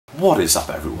What is up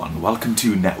everyone? Welcome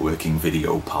to networking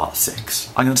video part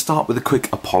 6. I'm going to start with a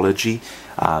quick apology.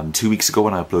 2 weeks ago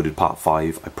when I uploaded part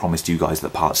 5, I promised you guys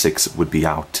that part 6 would be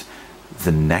out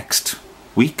the next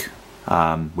week,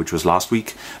 which was last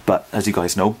week. But as you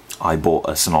guys know, I bought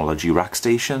a Synology rack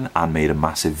station and made a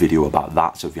massive video about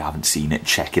that, so if you haven't seen it,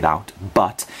 check it out.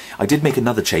 But I did make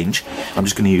another change. I'm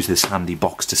just going to use this handy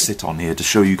box to sit on here to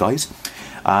show you guys.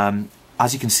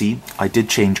 As you can see, I did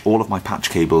change all of my patch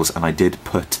cables and I did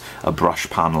put a brush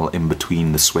panel in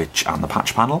between the switch and the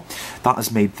patch panel. That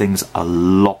has made things a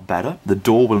lot better. The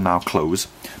door will now close,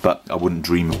 but I wouldn't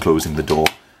dream of closing the door.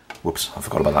 Whoops, I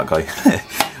forgot about that guy.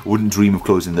 Wouldn't dream of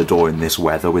closing the door in this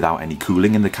weather without any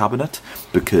cooling in the cabinet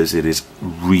because it is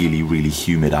really, really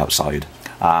humid outside.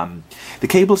 The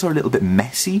cables are a little bit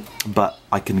messy, but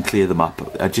I can clear them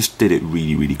up. I just did it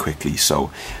really, really quickly,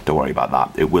 so don't worry about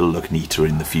that. It will look neater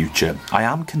in the future. I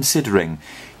am considering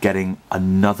getting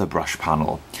another brush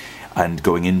panel and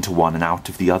going into one and out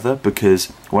of the other, because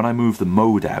when I move the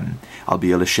modem, I'll be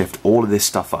able to shift all of this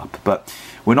stuff up. But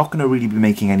we're not going to really be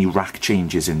making any rack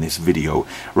changes in this video.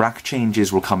 Rack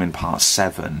changes will come in part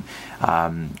 7.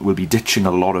 We'll be ditching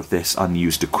a lot of this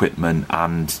unused equipment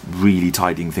and really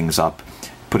tidying things up,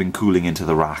 putting cooling into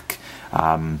the rack,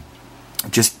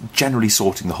 just generally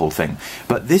sorting the whole thing.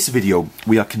 But this video,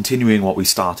 we are continuing what we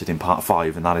started in part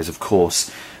 5, and that is, of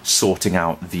course, sorting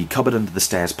out the cupboard under the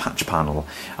stairs patch panel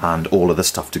and all of the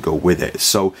stuff to go with it.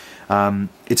 So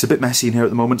it's a bit messy in here at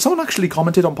the moment. Someone actually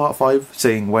commented on part 5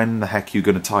 saying, when the heck are you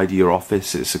going to tidy your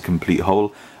office? It's a complete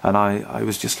hole. And I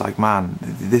was just like, man,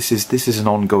 this is an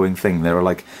ongoing thing. There are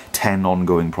like 10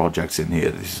 ongoing projects in here.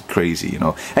 This is crazy, you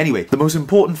know. Anyway, the most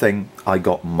important thing, I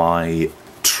got my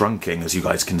trunking, as you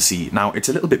guys can see. Now, it's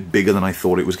a little bit bigger than I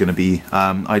thought it was going to be.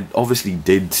 I obviously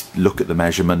did look at the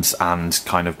measurements and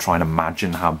kind of try and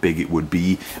imagine how big it would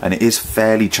be, and it is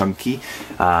fairly chunky.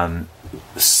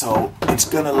 So it's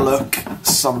going to look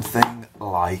something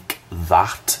like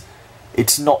that.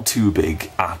 It's not too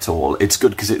big at all. It's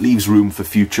good because it leaves room for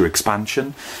future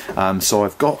expansion. So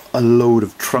I've got a load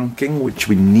of trunking, which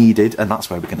we needed, and that's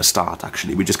where we're going to start,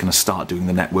 actually. We're just going to start doing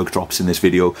the network drops in this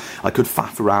video. I could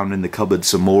faff around in the cupboard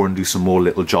some more and do some more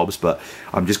little jobs, but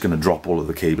I'm just going to drop all of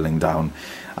the cabling down.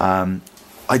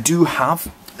 I do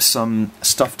have some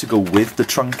stuff to go with the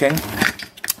trunking.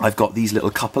 I've got these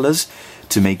little couplers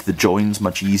to make the joins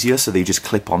much easier, so they just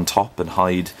clip on top and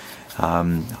hide.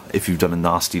 If you've done a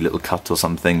nasty little cut or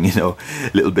something, you know,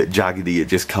 a little bit jaggedy, it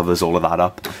just covers all of that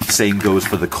up. Same goes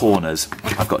for the corners.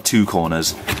 I've got 2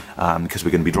 corners because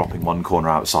we're going to be dropping one corner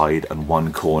outside and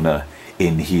one corner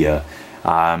in here.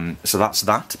 So that's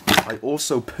that. I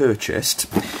also purchased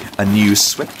a new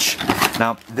switch.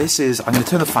 Now this is, I'm going to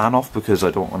turn the fan off because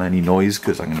I don't want any noise,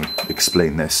 because I'm going to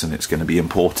explain this and it's going to be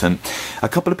important. A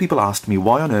couple of people asked me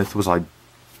why on earth was I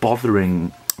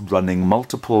bothering running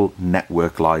multiple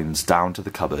network lines down to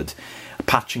the cupboard,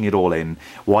 patching it all in.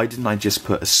 Why didn't I just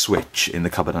put a switch in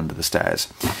the cupboard under the stairs?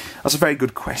 That's a very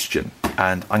good question,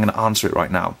 and I'm going to answer it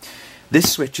right now.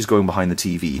 This switch is going behind the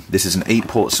TV. This is an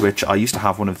 8-port switch. I used to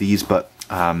have one of these, but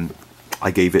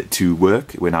I gave it to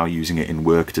work. We're now using it in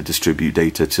work to distribute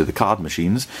data to the card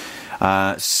machines.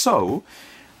 So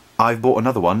I've bought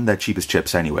another one. They're cheap as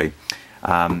chips anyway.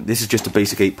 This is just a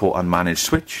basic 8-port unmanaged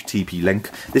switch,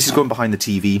 TP-Link. This is going behind the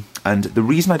TV, and the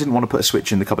reason I didn't want to put a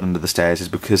switch in the cupboard under the stairs is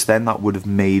because then that would have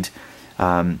made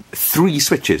 3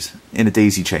 switches in a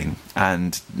daisy chain,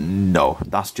 and no,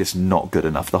 that's just not good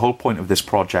enough. The whole point of this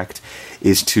project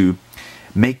is to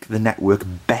make the network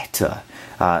better,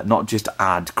 not just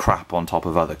add crap on top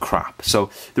of other crap. So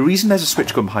the reason there's a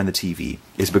switch going behind the TV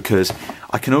is because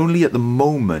I can only at the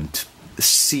moment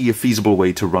see a feasible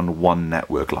way to run one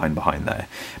network line behind there.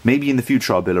 Maybe in the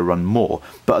future I'll be able to run more,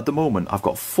 but at the moment I've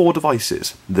got 4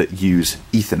 devices that use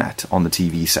Ethernet on the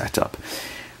TV setup.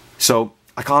 So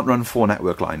I can't run 4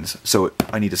 network lines, so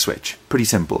I need a switch. Pretty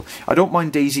simple. I don't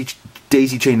mind daisy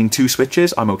chaining 2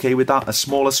 switches, I'm okay with that. A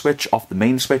smaller switch off the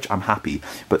main switch, I'm happy.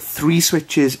 But 3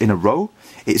 switches in a row,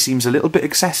 it seems a little bit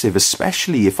excessive,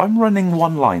 especially if I'm running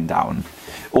 1 line down.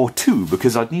 Or 2,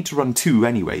 because I'd need to run 2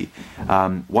 anyway.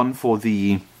 One for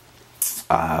the,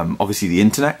 obviously the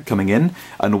internet coming in,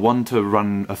 and one to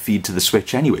run a feed to the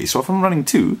switch anyway. So if I'm running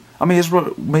 2, I may as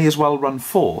well run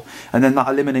 4, and then that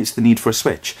eliminates the need for a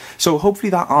switch. So hopefully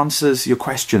that answers your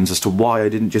questions as to why I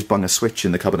didn't just bung a switch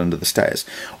in the cupboard under the stairs.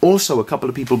 Also, a couple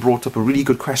of people brought up a really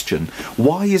good question.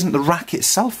 Why isn't the rack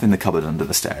itself in the cupboard under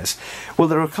the stairs? Well,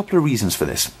 there are a couple of reasons for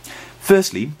this.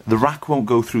 Firstly, the rack won't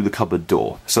go through the cupboard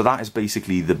door, so that is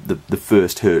basically the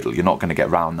first hurdle. You're not going to get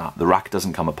around that. The rack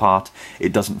doesn't come apart,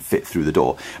 it doesn't fit through the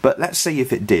door. But let's say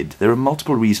if it did, there are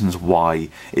multiple reasons why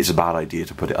it's a bad idea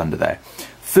to put it under there.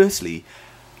 Firstly,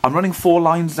 I'm running 4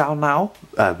 lines down now,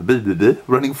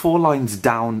 running 4 lines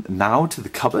down now to the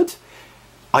cupboard.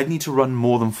 I'd need to run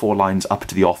more than 4 lines up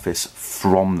to the office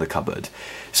from the cupboard.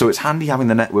 So it's handy having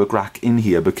the network rack in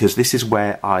here, because this is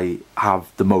where I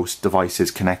have the most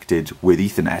devices connected with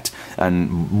Ethernet and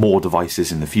more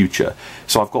devices in the future.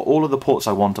 So I've got all of the ports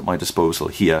I want at my disposal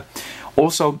here.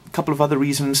 Also, a couple of other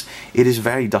reasons. It is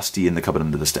very dusty in the cupboard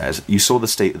under the stairs. You saw the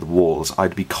state of the walls.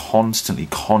 I'd be constantly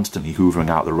hoovering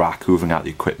out the rack, hoovering out the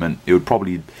equipment. It would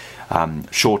probably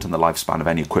shorten the lifespan of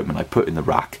any equipment I put in the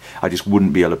rack. I just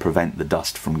wouldn't be able to prevent the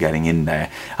dust from getting in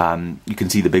there. You can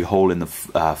see the big hole in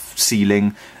the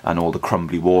ceiling and all the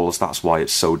crumbly walls. That's why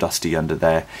it's so dusty under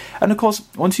there. And of course,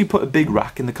 once you put a big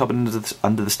rack in the cupboard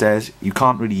under the stairs, you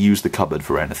can't really use the cupboard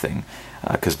for anything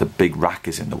because the big rack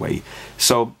is in the way.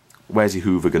 So where's your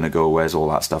Hoover going to go? Where's all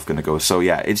that stuff going to go? So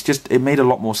yeah, it made a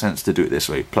lot more sense to do it this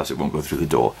way. Plus it won't go through the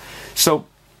door. So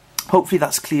hopefully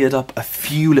that's cleared up a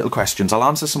few little questions. I'll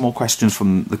answer some more questions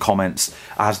from the comments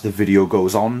as the video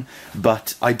goes on,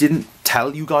 but I didn't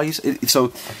tell you guys,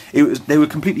 they were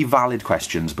completely valid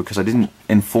questions because I didn't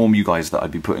inform you guys that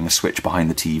I'd be putting a switch behind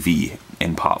the TV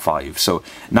in part 5. So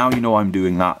now you know I'm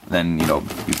doing that, then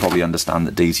you probably understand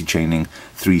that daisy chaining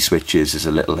 3 switches is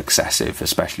a little excessive,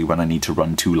 especially when I need to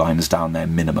run 2 lines down there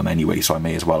minimum anyway, so I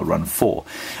may as well run 4.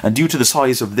 And due to the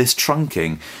size of this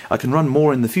trunking, I can run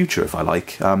more in the future if I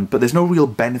like, but there's no real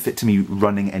benefit to me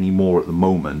running any more at the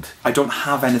moment. I don't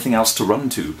have anything else to run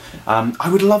to. I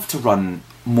would love to run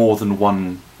more than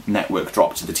 1 network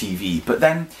drop to the TV, but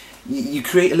then you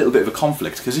create a little bit of a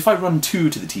conflict, because if I run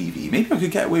 2 to the TV, maybe I could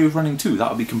get away with running 2, that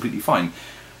would be completely fine.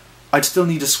 I'd still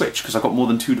need a switch because I've got more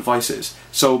than 2 devices.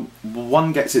 So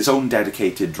one gets its own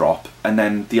dedicated drop and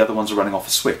then the other ones are running off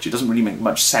a switch. It doesn't really make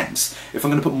much sense. If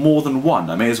I'm going to put more than 1,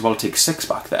 I may as well take 6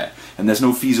 back there, and there's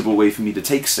no feasible way for me to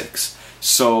take 6.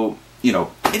 So,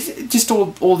 it's just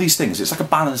all these things. It's like a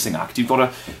balancing act. You've got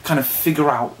to kind of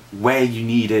figure out where you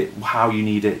need it, how you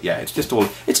need it. Yeah, it's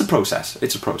a process.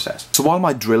 It's a process. So while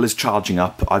my drill is charging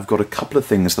up, I've got a couple of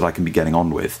things that I can be getting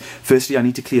on with. Firstly, I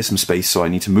need to clear some space, so I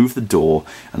need to move the door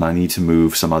and I need to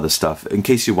move some other stuff. In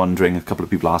case you're wondering, a couple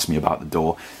of people asked me about the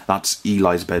door. That's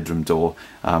Eli's bedroom door.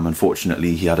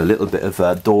 Unfortunately, he had a little bit of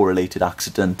a door-related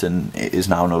accident and it is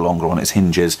now no longer on its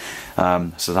hinges,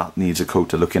 so that needs a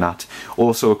coat of looking at.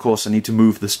 Also, of course, I need to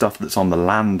move the stuff that's on the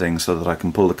landing so that I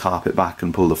can pull the carpet back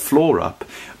and pull the floor up,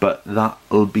 but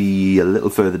that'll be a little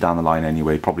further down the line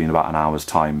anyway, probably in about an hour's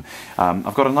time.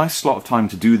 I've got a nice slot of time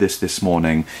to do this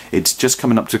morning. It's just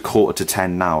coming up to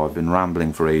 9:45 now. I've been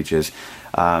rambling for ages.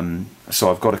 So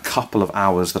I've got a couple of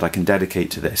hours that I can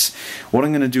dedicate to this. What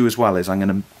I'm going to do as well is I'm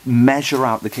going to measure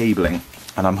out the cabling,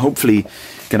 and I'm hopefully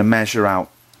going to measure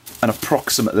out an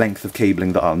approximate length of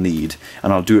cabling that I'll need,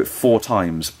 and I'll do it 4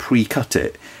 times, pre-cut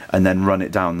it, and then run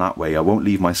it down that way. I won't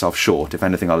leave myself short. If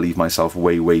anything, I'll leave myself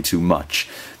way too much.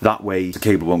 That way the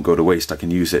cable won't go to waste. I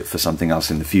can use it for something else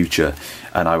in the future,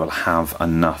 and I will have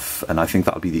enough, and I think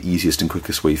that'll be the easiest and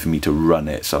quickest way for me to run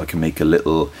it, so I can make a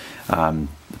little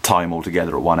time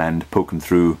altogether at one end, poke them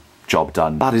through, job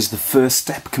done. That is the first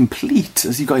step complete.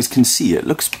 As you guys can see, it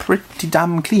looks pretty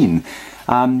damn clean.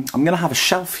 I'm going to have a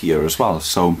shelf here as well,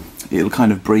 so it'll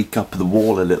kind of break up the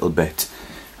wall a little bit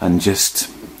and just,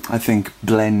 I think,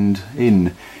 blend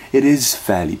in. It is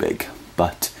fairly big,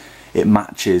 but it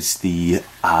matches the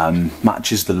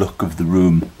look of the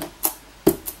room.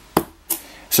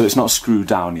 So it's not screwed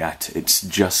down yet. It's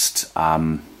just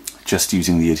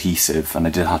using the adhesive, and I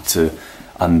did have to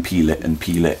unpeel it and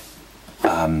peel it,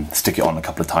 stick it on a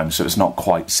couple of times, so it's not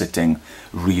quite sitting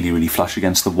really flush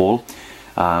against the wall.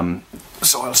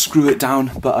 So I'll screw it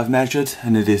down, but I've measured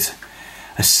and it is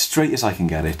as straight as I can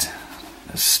get it.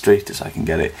 As straight as I can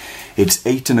get it. It's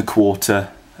 8 1/4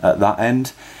 at that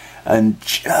end and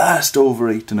just over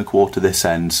 8 1/4 this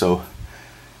end, so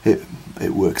it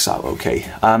works out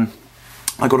okay.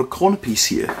 I got a corner piece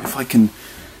here. If I can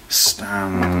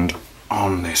stand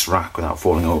on this rack without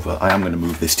falling over, I am going to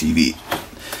move this TV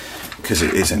because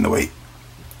it is in the way.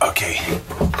 Okay,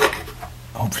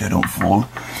 hopefully I don't fall.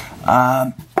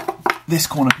 This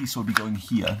corner piece will be going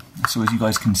here, so as you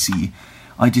guys can see,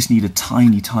 I just need a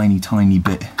tiny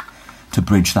bit to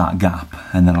bridge that gap,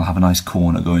 and then I'll have a nice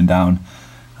corner going down.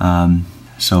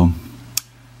 So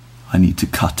I need to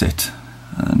cut it,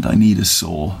 and I need a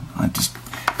saw. I'm just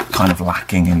kind of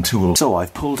lacking in tools. So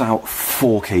I've pulled out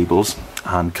 4 cables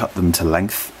and cut them to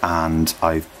length, and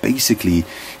I've basically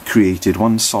created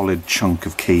one solid chunk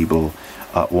of cable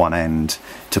at one end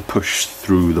to push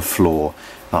through the floor.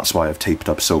 That's why I've taped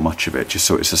up so much of it, just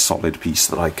so it's a solid piece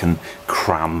that I can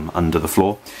cram under the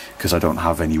floor, because I don't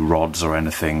have any rods or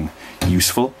anything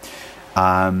useful.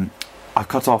 I I've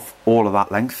cut off all of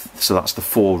that length, so that's the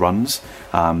 4 runs,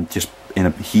 just in a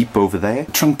heap over there.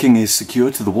 Trunking is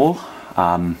secured to the wall.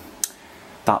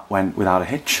 That went without a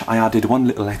hitch. I added one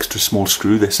little extra small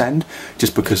screw this end,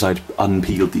 just because I'd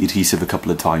unpeeled the adhesive a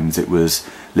couple of times. It was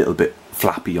a little bit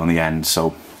flappy on the end,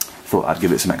 so thought I'd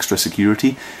give it some extra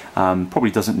security. Probably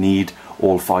doesn't need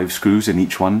all 5 screws in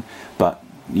each one, but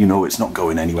you know it's not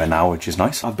going anywhere now, which is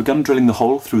nice. I've begun drilling the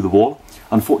hole through the wall.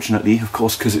 Unfortunately, of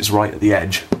course, because it's right at the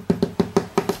edge,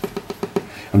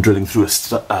 I'm drilling through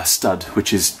a stud,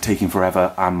 which is taking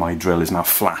forever, and my drill is now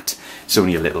flat. It's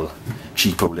only a little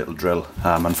cheapo little drill.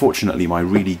 Unfortunately, my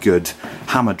really good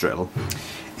hammer drill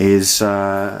is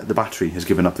the battery has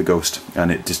given up the ghost,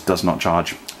 and it just does not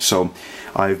charge. So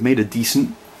I've made a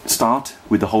decent start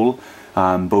with the hole,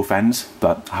 both ends,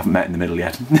 but I haven't met in the middle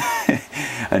yet,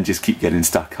 and just keep getting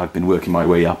stuck. I've been working my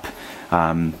way up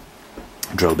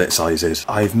drill bit sizes.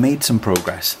 I've made some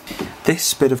progress.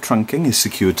 This bit of trunking is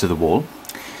secured to the wall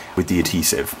with the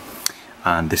adhesive,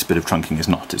 and this bit of trunking is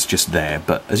not, it's just there.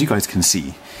 But as you guys can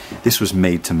see, this was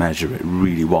made to measure, it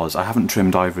really was. I haven't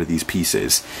trimmed either of these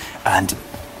pieces, and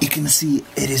you can see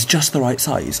it is just the right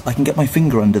size. I can get my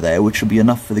finger under there, which will be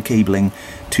enough for the cabling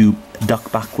to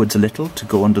duck backwards a little to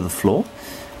go under the floor.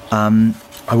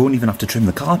 I won't even have to trim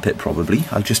the carpet probably.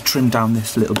 I'll just trim down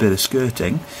this little bit of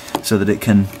skirting so that it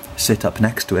can sit up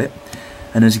next to it,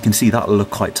 and as you can see, that'll look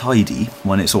quite tidy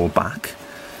when it's all back.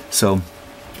 So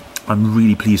I'm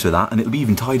really pleased with that, and it'll be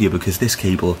even tidier because this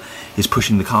cable is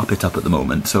pushing the carpet up at the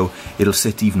moment, so it'll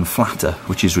sit even flatter,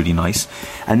 which is really nice.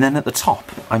 And then at the top,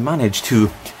 I managed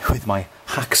to, with my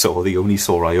hacksaw, the only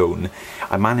saw I own,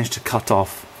 I managed to cut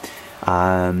off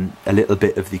a little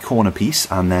bit of the corner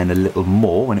piece, and then a little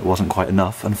more when it wasn't quite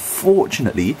enough.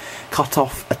 Unfortunately, cut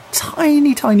off a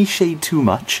tiny shade too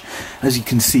much. As you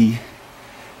can see,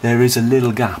 there is a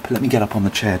little gap. Let me get up on the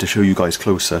chair to show you guys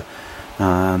closer.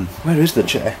 Where is the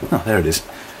chair? Oh, there it is,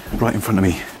 right in front of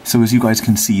me. So as you guys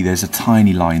can see, there's a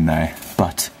tiny line there,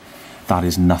 but that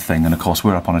is nothing. And of course,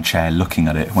 we're up on a chair looking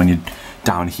at it. When you're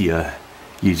down here,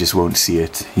 you just won't see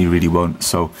it. You really won't.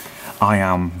 So I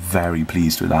am very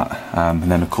pleased with that. And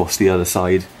then of course, the other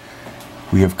side,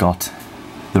 we have got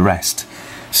the rest.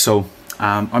 So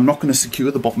I'm not going to secure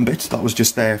the bottom bit. That was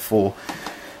just there for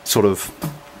sort of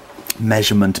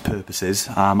measurement purposes.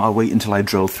 I'll wait until I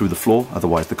drill through the floor,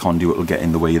 otherwise the conduit will get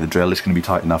in the way of the drill. It's going to be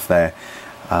tight enough there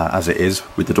as it is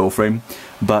with the door frame,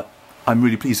 but I'm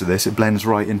really pleased with this. It blends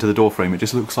right into the door frame. It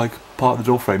just looks like part of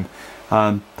the door frame.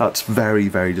 That's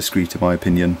very discreet in my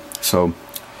opinion, so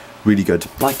really good.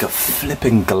 Like a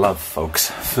flipping glove, folks.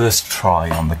 First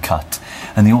try on the cut,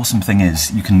 and the awesome thing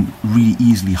is you can really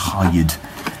easily hide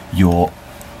your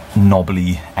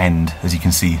knobbly end. As you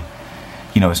can see,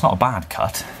 you know, it's not a bad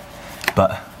cut,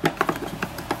 but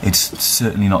it's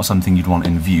certainly not something you'd want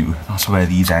in view. That's where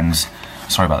these ends,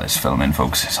 sorry about this filming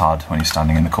folks, it's hard when you're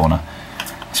standing in the corner.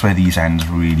 That's where these ends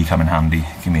really come in handy.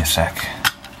 Give me a sec,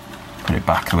 put it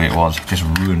back the way it was, just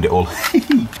ruined it all. Do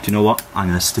you know what, I'm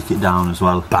gonna stick it down as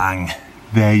well. Bang,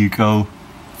 there you go,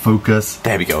 focus.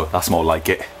 There we go, that's more like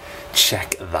it.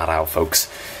 Check that out folks.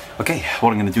 Okay,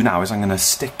 what I'm gonna do now is I'm gonna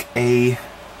stick a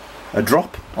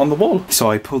drop on the wall. So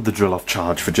I pulled the drill off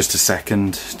charge for just a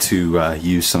second to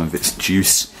use some of its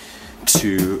juice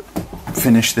to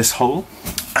finish this hole,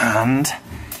 and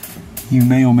you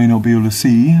may or may not be able to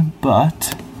see,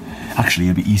 but actually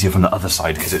it'll be easier from the other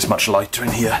side because it's much lighter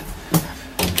in here.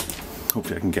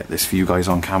 Hopefully I can get this for you guys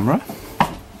on camera.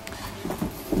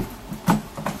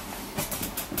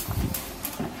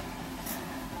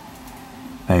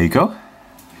 There you go.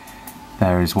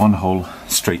 There is one hole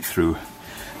straight through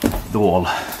the wall.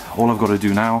 All I've got to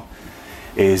do now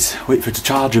is wait for it to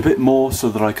charge a bit more so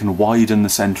that I can widen the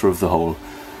centre of the hole,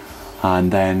 and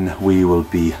then we will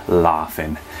be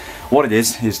laughing. What it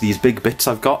is these big bits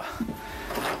I've got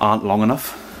aren't long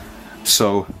enough,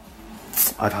 so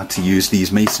I've had to use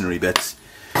these masonry bits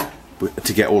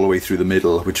to get all the way through the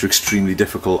middle, which are extremely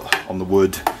difficult on the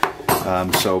wood.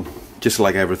 So just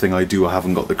like everything I do, I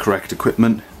haven't got the correct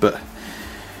equipment, but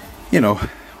you know,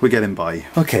 we're getting by.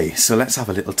 Okay, so let's have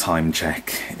a little time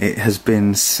check. It has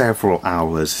been several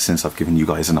hours since I've given you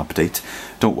guys an update.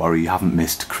 Don't worry, you haven't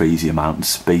missed crazy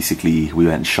amounts. Basically, we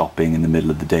went shopping in the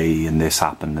middle of the day, and this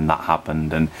happened and that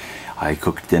happened, and I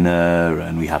cooked dinner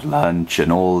and we had lunch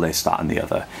and all this, that and the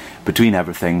other. Between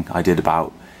everything, I did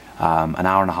about an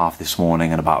hour and a half this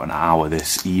morning and about an hour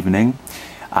this evening.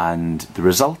 And the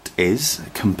result is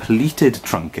completed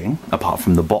trunking, apart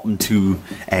from the bottom two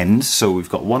ends. So we've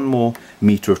got 1 more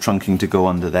metre of trunking to go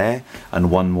under there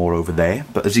and 1 more over there.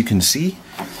 But as you can see,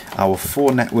 our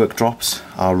 4 network drops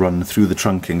are run through the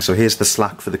trunking. So here's the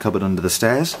slack for the cupboard under the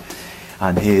stairs.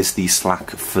 and here's the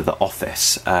slack for the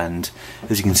office, and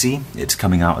as you can see, it's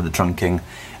coming out of the trunking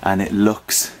and it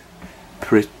looks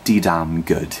pretty damn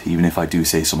good, even if I do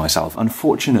say so myself.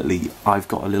 Unfortunately, I've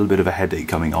got a little bit of a headache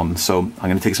coming on, so I'm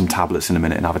going to take some tablets in a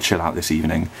minute and have a chill out this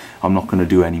evening. I'm not going to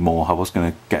do any more. I was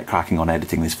going to get cracking on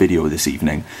editing this video this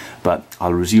evening, but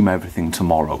I'll resume everything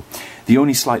tomorrow. The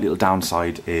only slight little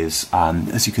downside is,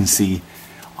 as you can see,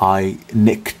 I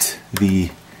nicked the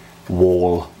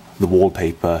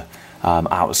wallpaper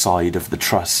outside of the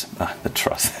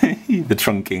the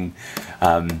trunking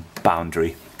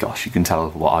boundary. Gosh, you can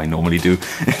tell what I normally do.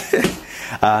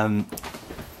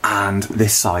 And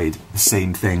this side, the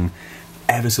same thing,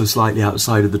 ever so slightly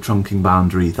outside of the trunking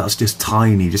boundary. That's just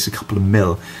tiny, just a couple of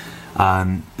mil.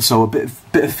 So a bit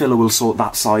of filler will sort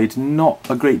that side. Not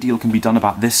a great deal can be done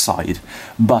about this side,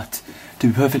 but to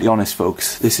be perfectly honest,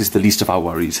 folks, this is the least of our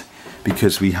worries,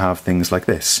 because we have things like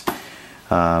this.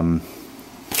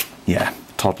 Yeah,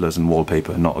 toddlers and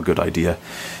wallpaper, not a good idea.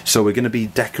 So we're going to be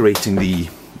decorating the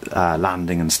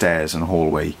landing and stairs and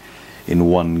hallway in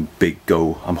one big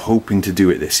go. I'm hoping to do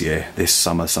it this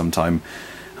summer sometime.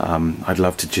 I'd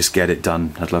love to just get it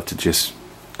done. I'd love to just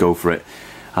go for it.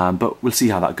 But we'll see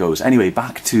how that goes. Anyway,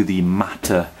 back to the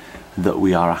matter that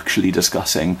we are actually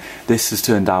discussing. This has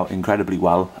turned out incredibly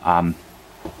well.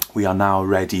 We are now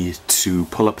ready to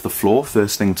pull up the floor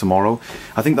first thing tomorrow.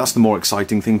 I think that's the more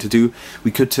exciting thing to do.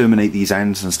 We could terminate these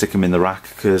ends and stick them in the rack,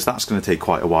 because that's going to take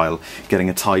quite a while. Getting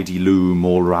a tidy loom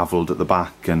all ravelled at the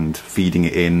back and feeding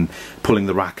it in, pulling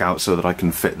the rack out so that I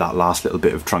can fit that last little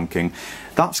bit of trunking.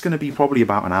 That's going to be probably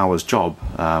about an hour's job,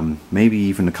 maybe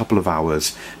even a couple of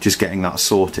hours, just getting that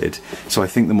sorted. So I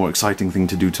think the more exciting thing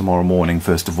to do tomorrow morning,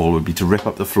 first of all, would be to rip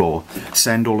up the floor,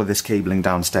 send all of this cabling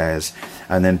downstairs,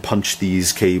 and then punch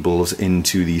these cables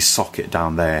into the socket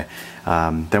down there.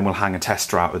 Then we'll hang a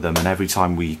tester out with them, and every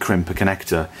time we crimp a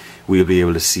connector, we'll be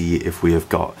able to see if we have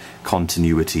got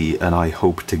continuity, and I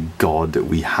hope to God that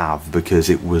we have, because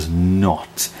it was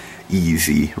not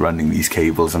easy running these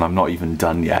cables, and I'm not even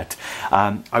done yet.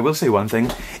 I will say one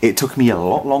thing, it took me a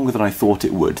lot longer than I thought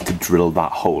it would to drill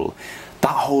that hole. That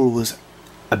hole was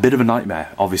a bit of a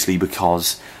nightmare, obviously,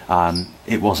 because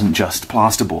it wasn't just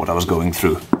plasterboard I was going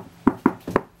through.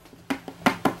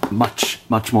 Much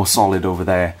more solid over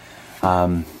there.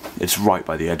 It's right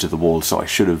by the edge of the wall, so I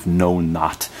should have known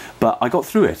that. But I got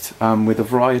through it with a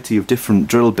variety of different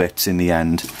drill bits in the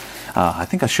end. I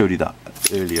think I showed you that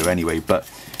earlier anyway, but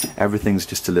everything's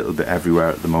just a little bit everywhere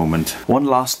at the moment. One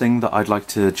last thing that I'd like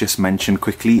to just mention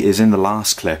quickly is, in the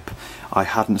last clip, I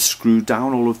hadn't screwed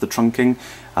down all of the trunking.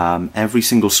 Every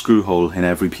single screw hole in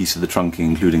every piece of the trunking,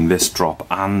 including this drop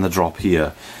and the drop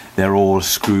here, they're all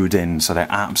screwed in, so they're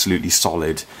absolutely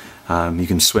solid. You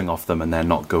can swing off them and they're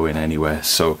not going anywhere.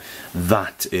 So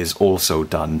that is also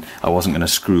done. I wasn't going to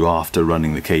screw after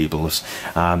running the cables.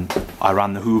 I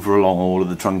ran the hoover along all of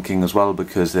the trunking as well,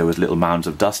 because there was little mounds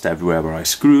of dust everywhere where I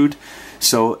screwed.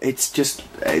 So it's just,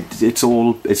 it's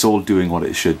all doing what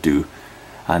it should do.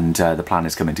 And the plan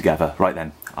is coming together. Right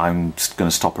then, I'm just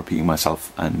going to stop repeating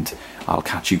myself, and I'll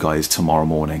catch you guys tomorrow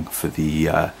morning for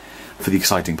the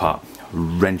exciting part.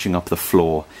 Wrenching up the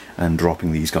floor and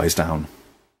dropping these guys down.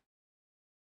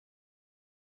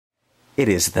 It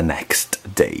is the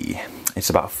next day. It's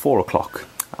about 4 o'clock.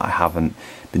 I haven't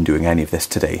been doing any of this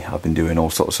today. I've been doing all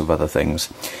sorts of other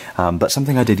things. But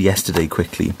something I did yesterday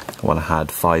quickly, when I had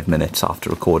 5 minutes after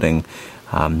recording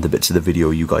the bits of the video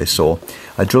you guys saw,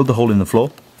 I drilled the hole in the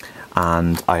floor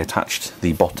and I attached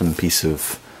the bottom piece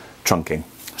of trunking.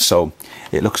 So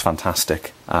it looks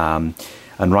fantastic. And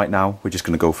right now we're just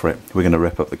going to go for it. We're going to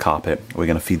rip up the carpet, we're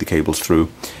going to feed the cables through,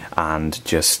 and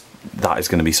just, that is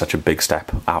going to be such a big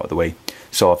step out of the way.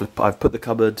 So I've put the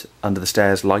cupboard under the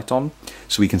stairs light on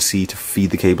so we can see to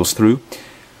feed the cables through.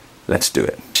 Let's do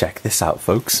it. Check this out,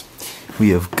 folks. We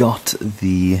have got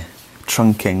the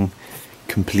trunking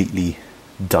completely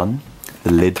done.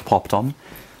 The lid popped on.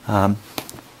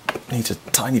 Needs a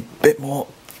tiny bit more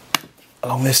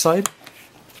along this side.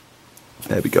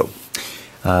 There we go.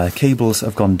 Cables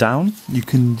have gone down. You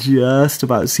can just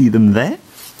about see them there.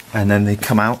 And then they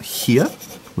come out here,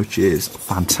 which is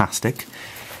fantastic.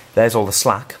 There's all the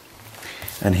slack,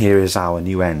 and here is our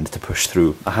new end to push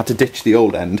through. I had to ditch the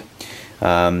old end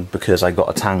because I got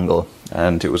a tangle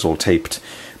and it was all taped,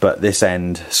 but this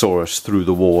end saw us through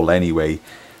the wall anyway,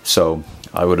 so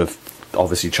I would have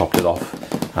obviously chopped it off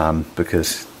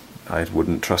because I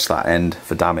wouldn't trust that end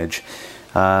for damage.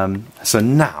 So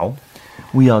now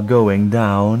we are going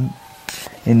down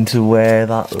into where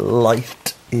that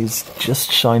light is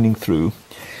just shining through.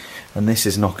 And this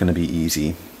is not going to be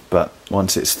easy, but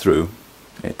once it's through,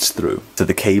 it's through. So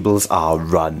the cables are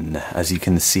run, as you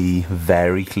can see,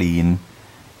 very clean.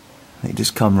 They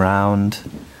just come round,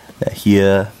 they're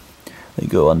here, they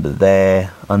go under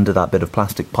there, under that bit of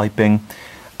plastic piping,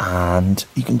 and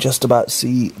you can just about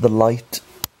see the light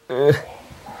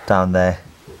down there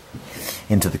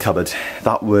into the cupboard.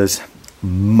 That was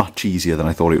much easier than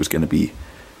I thought it was going to be,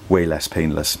 way less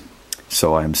painless.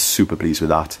 So I am super pleased with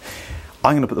that.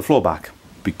 I'm going to put the floor back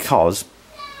because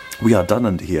we are done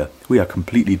under here. We are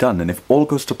completely done, and if all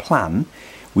goes to plan,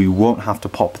 we won't have to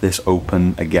pop this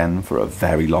open again for a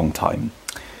very long time.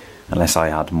 Unless I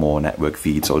add more network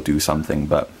feeds or do something,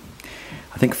 but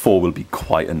I think 4 will be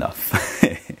quite enough.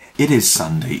 It is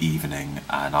Sunday evening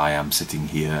and I am sitting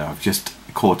here. I've just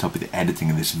caught up with the editing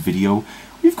of this video.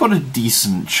 We've got a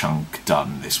decent chunk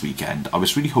done this weekend. I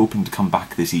was really hoping to come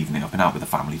back this evening. I've been out with the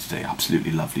family today,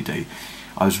 absolutely lovely day.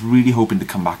 I was really hoping to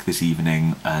come back this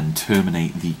evening and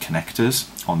terminate the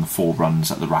connectors on the 4 runs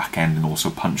at the rack end and also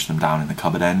punch them down in the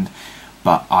cupboard end.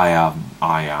 But I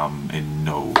am in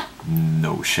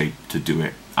no shape to do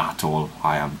it at all.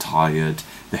 I am tired.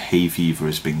 The hay fever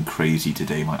has been crazy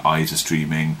today. My eyes are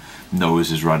streaming,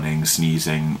 nose is running,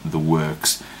 sneezing, the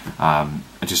works.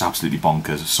 Just absolutely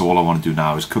bonkers. So all I want to do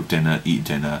now is cook dinner, eat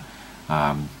dinner,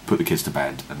 put the kids to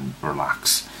bed and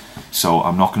relax. So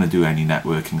I'm not going to do any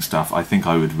networking stuff. I think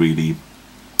I would really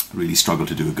struggle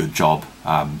to do a good job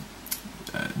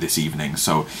this evening.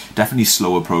 So definitely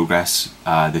slower progress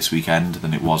this weekend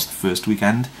than it was the first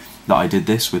weekend that I did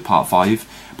this with part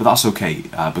 5, but that's okay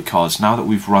because now that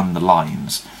we've run the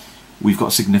lines, we've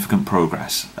got significant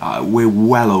progress. We're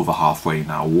well over halfway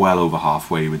now, well over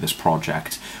halfway with this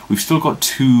project. We've still got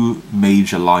 2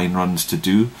 major line runs to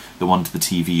do, the one to the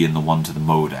TV and the one to the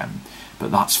modem, but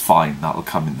that's fine, that'll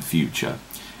come in the future.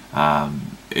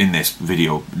 In this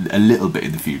video, a little bit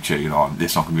in the future, you know,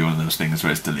 it's not going to be one of those things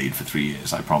where it's delayed for 3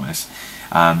 years, I promise.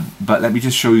 But let me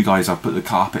just show you guys, I've put the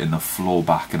carpet in the floor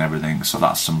back and everything, so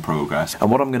that's some progress.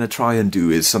 And what I'm going to try and do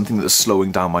is something that's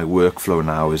slowing down my workflow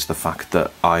now is the fact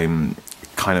that I'm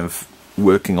kind of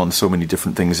working on so many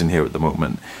different things in here at the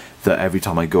moment that every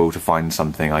time I go to find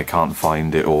something I can't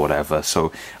find it or whatever,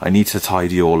 so I need to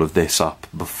tidy all of this up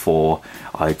before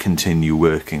I continue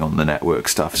working on the network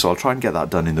stuff. So I'll try and get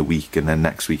that done in the week, and then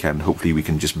next weekend hopefully we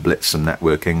can just blitz some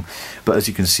networking. But as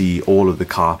you can see, all of the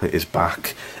carpet is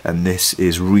back and this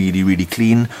is really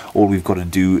clean. All we've got to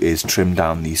do is trim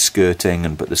down the skirting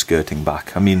and put the skirting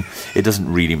back. I mean, it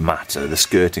doesn't really matter, the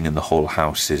skirting in the whole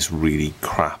house is really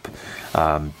crap,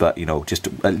 but you know, just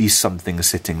at least something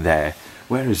sitting there.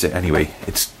 Where is it anyway?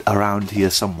 It's around here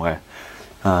somewhere.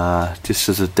 Just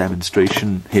as a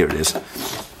demonstration, here it is.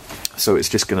 So it's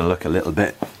just going to look a little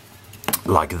bit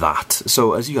like that.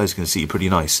 So as you guys can see, pretty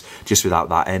nice, just without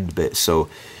that end bit. So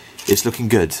it's looking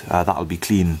good. That'll be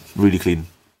clean, really clean.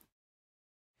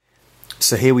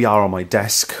 So here we are on my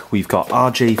desk. We've got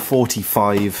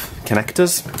RJ45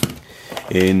 connectors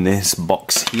in this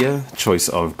box here, choice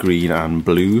of green and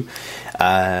blue.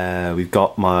 We've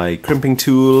got my crimping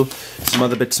tool, some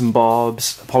other bits and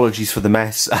bobs. Apologies for the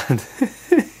mess, and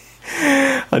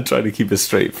I'm trying to keep a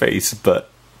straight face,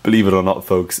 but believe it or not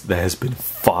folks, there has been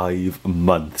 5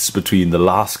 months between the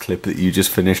last clip that you just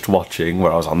finished watching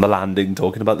where I was on the landing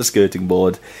talking about the skirting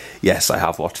board. Yes, I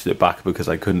have watched it back because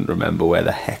I couldn't remember where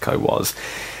the heck I was.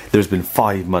 There's been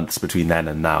 5 months between then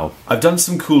and now. I've done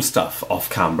some cool stuff off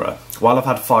camera. While I've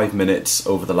had 5 minutes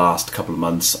over the last couple of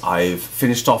months, I've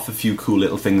finished off a few cool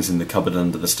little things in the cupboard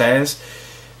under the stairs.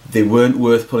 They weren't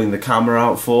worth pulling the camera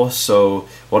out for, so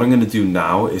what I'm going to do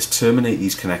now is terminate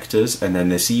these connectors, and then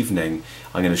this evening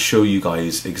I'm going to show you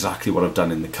guys exactly what I've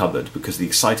done in the cupboard, because the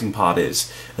exciting part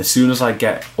is, as soon as I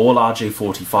get all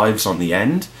RJ45s on the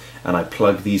end and I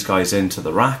plug these guys into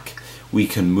the rack, we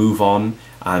can move on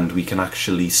and we can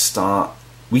actually start,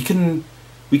 we can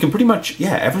pretty much,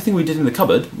 yeah, everything we did in the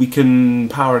cupboard, we can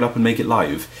power it up and make it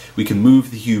live. We can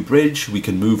move the Hue bridge, we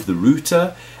can move the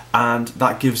router, and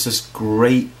that gives us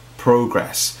great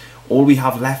progress. All we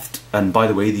have left, and by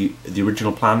the way, the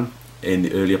original plan in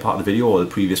the earlier part of the video, or the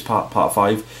previous part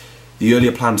 5, the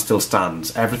earlier plan still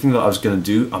stands. Everything that I was going to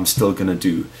do, I'm still going to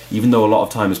do. Even though a lot of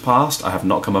time has passed, I have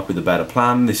not come up with a better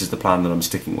plan. This is the plan that I'm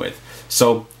sticking with.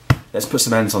 So let's put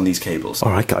some ends on these cables.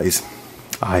 Alright guys,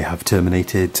 I have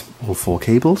terminated all 4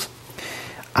 cables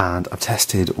and I've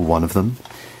tested one of them.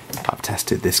 I've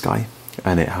tested this guy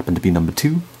and it happened to be number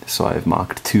 2, so I've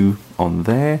marked 2 on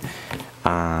there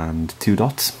and 2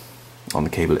 dots on the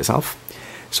cable itself.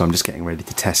 So I'm just getting ready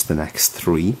to test the next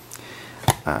 3,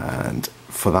 and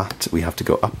for that we have to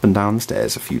go up and down the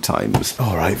stairs a few times.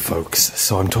 Alright folks,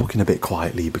 so I'm talking a bit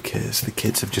quietly because the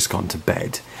kids have just gone to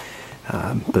bed.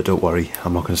 But don't worry,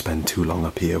 I'm not going to spend too long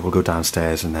up here. We'll go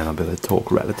downstairs and then I'll be able to talk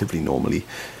relatively normally.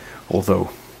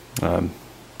 Although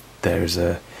there's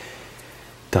a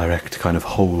direct kind of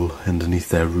hole underneath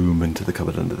their room into the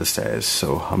cupboard under the stairs,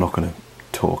 so I'm not going to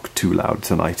talk too loud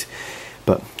tonight.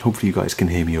 But hopefully you guys can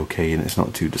hear me okay and it's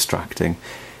not too distracting.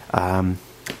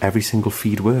 Every single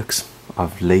feed works.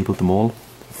 I've labelled them all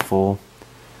for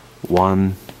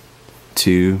 1,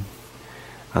 2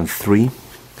 and 3,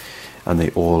 and they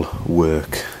all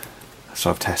work. So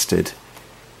I've tested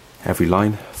every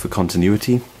line for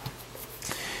continuity,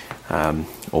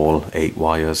 all 8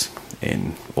 wires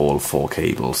in all 4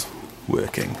 cables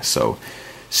working, so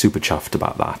super chuffed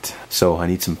about that. So I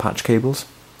need some patch cables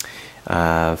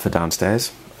for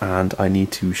downstairs, and I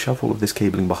need to shove all of this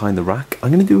cabling behind the rack.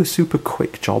 I'm going to do a super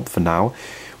quick job for now.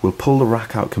 We'll pull the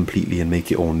rack out completely and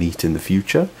make it all neat in the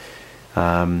future.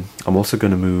 I'm also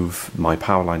going to move my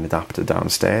power line adapter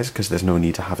downstairs because there's no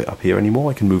need to have it up here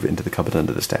anymore. I can move it into the cupboard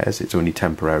under the stairs. It's only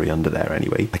temporary under there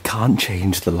anyway. I can't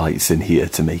change the lights in here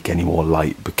to make any more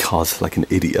light because, like an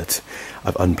idiot,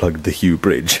 I've unplugged the Hue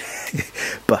bridge.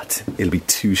 But it'll be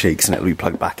 2 shakes and it'll be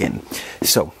plugged back in.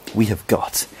 So we have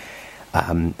got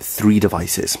 3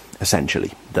 devices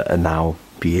essentially that are now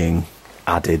being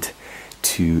added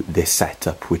to this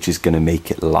setup, which is going to make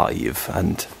it live,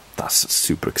 and that's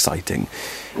super exciting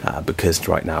because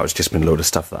right now it's just been a load of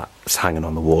stuff that's hanging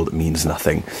on the wall that means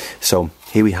nothing. So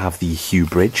here we have the Hue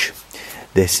bridge.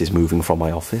 This is moving from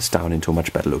my office down into a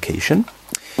much better location.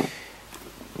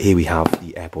 Here we have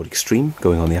the Airport Extreme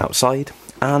going on the outside,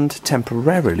 and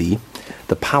temporarily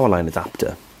the power line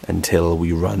adapter until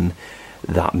we run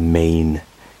that main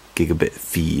gigabit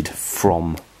feed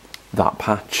from that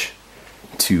patch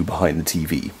to behind the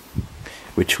TV,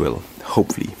 which will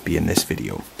hopefully be in this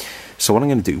video. So what I'm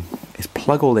going to do is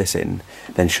plug all this in,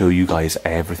 then show you guys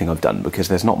everything I've done, because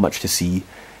there's not much to see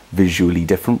visually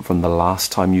different from the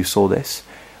last time you saw this,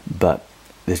 but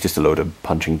there's just a load of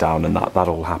punching down, and that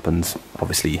all happens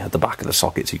obviously at the back of the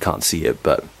sockets. You can't see it,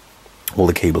 but all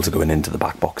the cables are going into the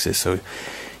back boxes, so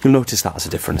you'll notice that as a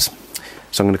difference.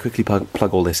 So I'm going to quickly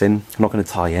plug all this in. I'm not going to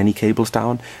tie any cables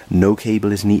down. No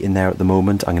cable is neat in there at the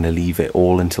moment. I'm going to leave it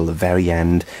all until the very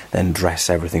end, then dress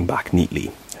everything back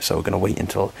neatly. So we're going to wait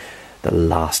until the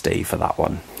last day for that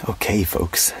one. Okay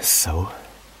folks, so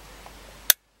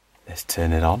let's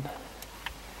turn it on,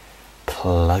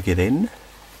 plug it in.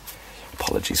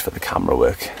 Apologies for the camera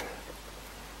work.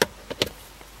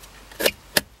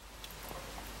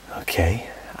 Okay,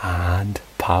 and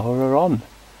power her on.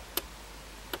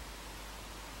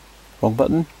 Wrong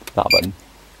button? That button.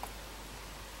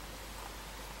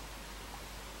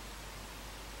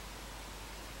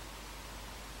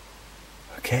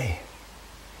 Okay.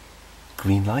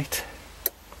 Green light.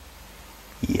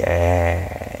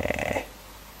 Yeah.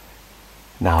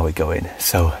 Now we're going.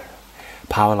 So,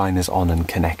 power line is on and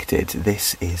connected.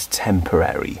 This is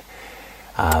temporary.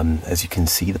 As you can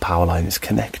see, the power line is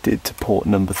connected to port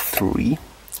number 3.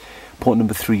 Port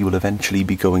number 3 will eventually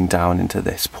be going down into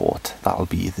this port. That'll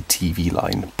be the TV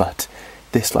line, but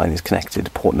this line is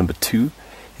connected. Port number 2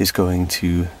 is going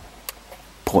to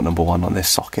port number 1 on this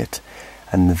socket,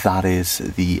 and that is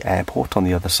the airport on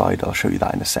the other side. I'll show you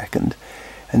that in a second.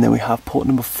 And then we have port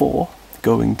number 4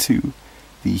 going to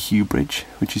the Hue bridge,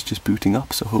 which is just booting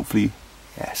up, so hopefully,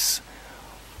 yes,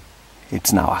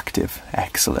 it's now active.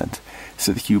 Excellent.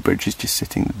 So the Hue bridge is just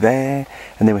sitting there,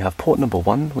 and then we have port number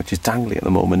 1, which is dangling at the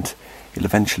moment. It'll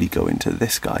eventually go into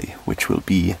this guy, which will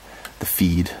be the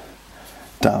feed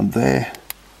down there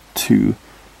to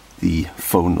the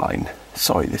phone line.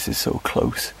 Sorry, this is so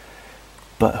close,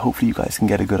 but hopefully you guys can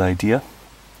get a good idea.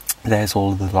 There's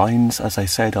all the lines. As I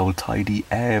said, I will tidy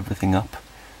everything up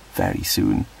very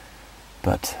soon,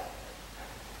 but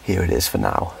here it is for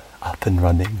now, up and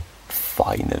running,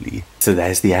 finally. So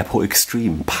there's the Airport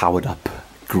Extreme, powered up,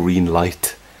 green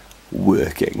light,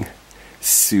 working.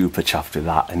 Super chuffed with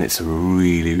that, and it's a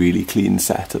really clean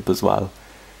setup as well.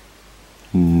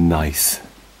 Nice.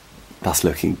 That's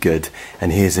looking good.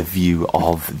 And here's a view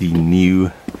of the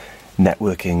new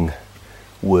networking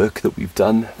work that we've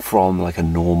done from like a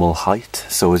normal height.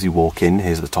 So as you walk in,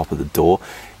 here's the top of the door.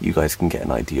 You guys can get an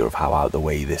idea of how out of the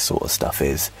way this sort of stuff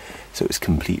is. So it's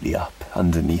completely up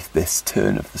underneath this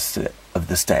turn of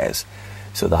the stairs.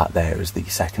 So that there is the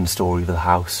second story of the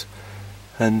house.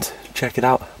 And check it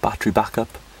out, battery backup,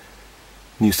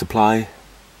 new supply.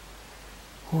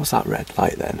 What was that red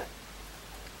light then?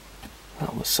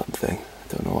 That was something, I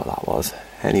don't know what that was.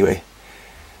 Anyway,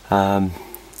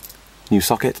 new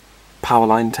socket, power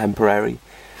line temporary.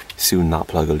 Soon that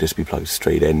plug will just be plugged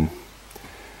straight in.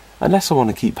 Unless I want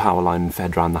to keep power line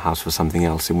fed around the house for something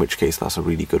else, in which case that's a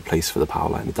really good place for the power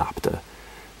line adapter.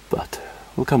 But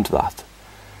we'll come to that.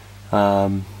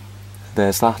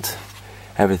 There's that.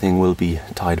 Everything will be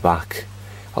tied back.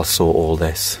 I'll sort all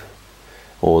these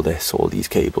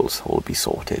cables will be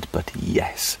sorted. But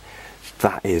yes,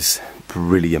 that is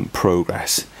brilliant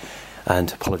progress.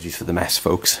 And apologies for the mess,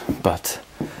 folks, but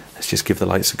let's just give the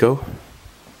lights a go.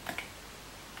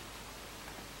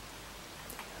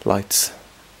 Lights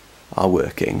are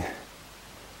working.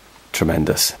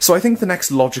 Tremendous. So I think the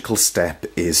next logical step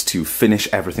is to finish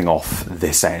everything off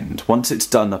this end. Once it's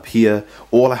done up here,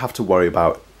 all I have to worry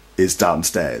about is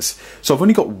downstairs. So I've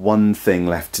only got one thing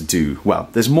left to do. Well,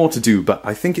 there's more to do, but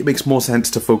I think it makes more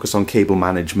sense to focus on cable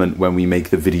management when we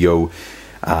make the video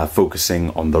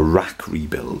focusing on the rack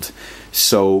rebuild.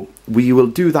 So we will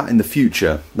do that in the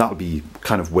future. That'll be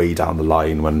kind of way down the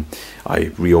line when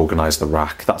I reorganize the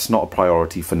rack. That's not a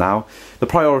priority for now. The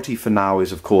priority for now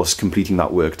is, of course, completing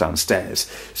that work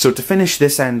downstairs. So to finish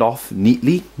this end off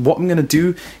neatly, what I'm going to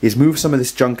do is move some of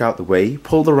this junk out the way,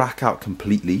 pull the rack out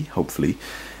completely, hopefully,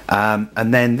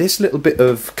 and then this little bit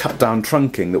of cut down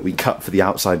trunking that we cut for the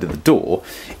outside of the door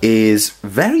is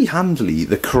very handily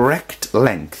the correct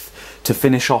length to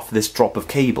finish off this drop of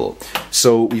cable.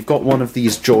 So we've got one of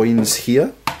these joins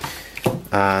here,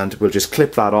 and we'll just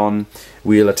clip that on.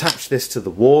 We'll attach this to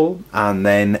the wall, and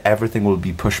then everything will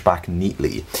be pushed back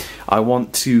neatly. I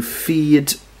want to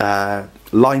feed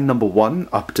line number 1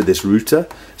 up to this router,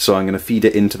 so I'm going to feed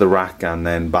it into the rack and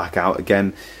then back out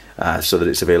again, so that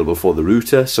it's available for the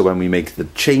router. So when we make the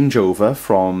changeover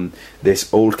from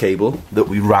this old cable that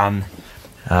we ran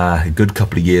a good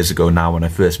couple of years ago now when I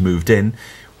first moved in,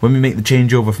 when we make the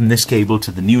changeover from this cable to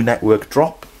the new network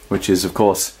drop, which is of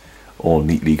course all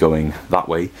neatly going that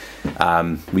way,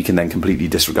 we can then completely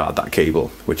disregard that cable,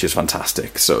 which is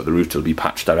fantastic. So the router will be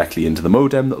patched directly into the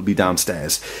modem that will be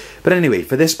downstairs. But anyway,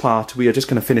 for this part we are just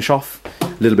going to finish off a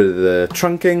little bit of the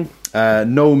trunking.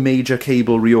 No major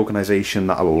cable reorganization.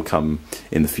 That'll all come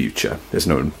in the future. There's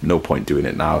no point doing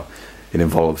it now. It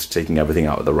involves taking everything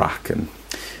out of the rack, and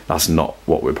that's not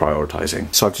what we're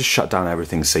prioritizing. So I've just shut down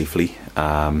everything safely,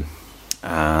 and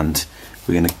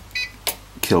we're going to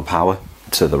kill power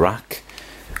to the rack.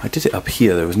 I did it up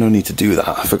here. There was no need to do that.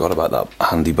 I forgot about that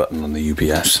handy button on the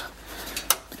UPS.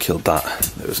 Killed that.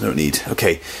 There was no need.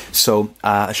 Okay, so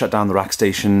I shut down the rack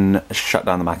station, shut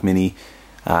down the Mac Mini,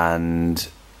 and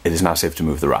it is now safe to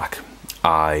move the rack.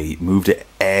 I moved it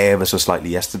ever so slightly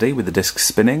yesterday with the disc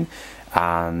spinning,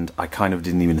 and I kind of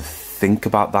didn't even think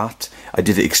about that. I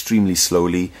did it extremely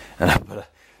slowly, and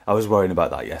I was worrying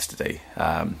about that yesterday,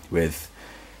 with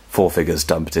 4 figures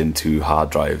dumped into hard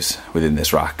drives within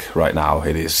this rack right now.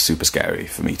 It is super scary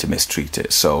for me to mistreat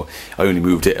it, so I only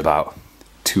moved it about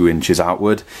 2 inches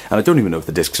outward, and I don't even know if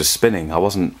the discs are spinning. I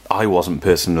wasn't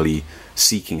personally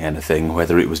seeking anything.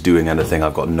 Whether it was doing anything,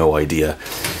 I've got no idea.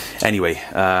 Anyway,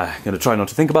 I'm going to try not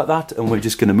to think about that, and we're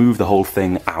just going to move the whole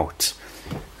thing out.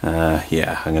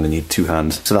 Yeah, I'm going to need 2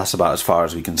 hands. So that's about as far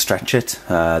as we can stretch it.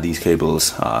 These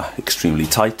cables are extremely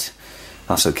tight.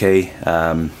 That's okay.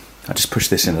 I just push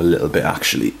this in a little bit,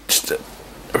 actually, just to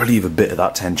relieve a bit of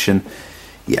that tension.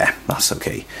 Yeah, that's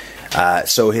okay.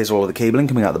 So here's all of the cabling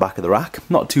coming out the back of the rack.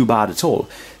 Not too bad at all.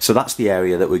 So that's the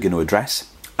area that we're going to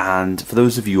address. And for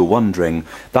those of you who are wondering,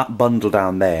 that bundle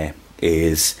down there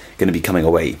is going to be coming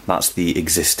away. That's the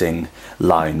existing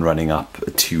line running up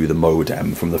to the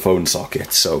modem from the phone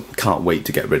socket. So can't wait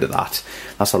to get rid of that.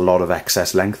 That's a lot of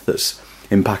excess length that's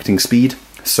impacting speed.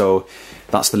 So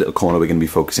that's the little corner we're going to be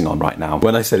focusing on right now.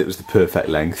 When I said it was the perfect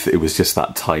length, it was just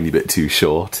that tiny bit too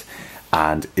short.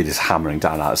 And it is hammering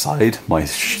down outside. My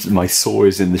saw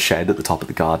is in the shed at the top of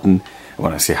the garden. And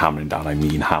when I say hammering down, I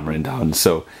mean hammering down.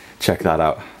 So check that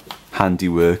out. Handy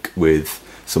work with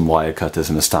some wire cutters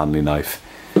and a Stanley knife.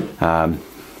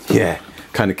 Yeah,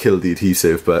 kind of killed the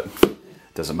adhesive, but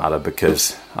doesn't matter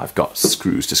because I've got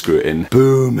screws to screw it in.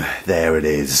 Boom, there it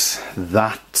is.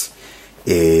 That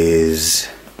is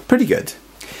pretty good.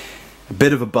 A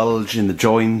bit of a bulge in the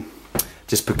join,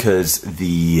 just because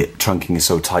the trunking is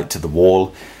so tight to the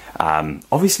wall.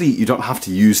 Obviously you don't have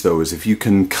to use those. If you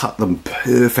can cut them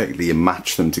perfectly and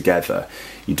match them together,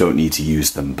 you don't need to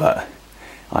use them, but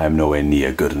I am nowhere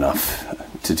near good enough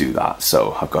to do that.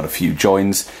 So I've got a few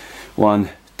joins, 1,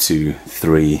 2,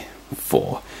 3,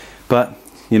 4. But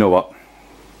you know what?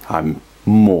 I'm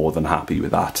more than happy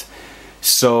with that.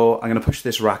 So I'm gonna push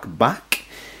this rack back,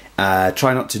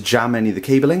 try not to jam any of the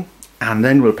cabling, and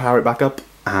then we'll power it back up,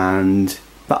 and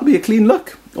that'll be a clean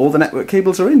look. All the network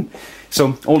cables are in.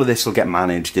 So all of this will get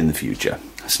managed in the future.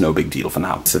 It's no big deal for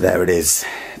now. So there it is.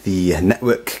 The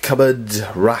network cupboard,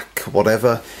 rack,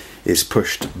 whatever, is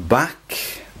pushed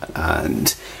back,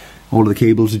 and all of the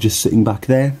cables are just sitting back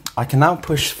there. I can now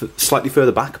push slightly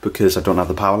further back because I don't have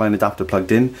the power line adapter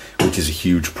plugged in, which is a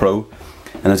huge pro.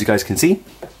 And as you guys can see,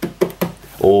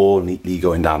 all neatly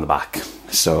going down the back.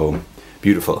 So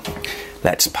beautiful.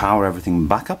 Let's power everything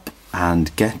back up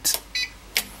and get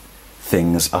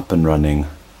things up and running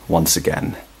once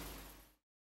again.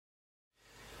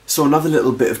 So another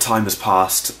little bit of time has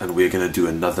passed and we're going to do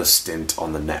another stint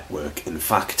on the network. In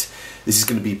fact, this is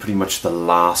going to be pretty much the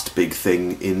last big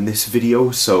thing in this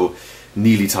video, so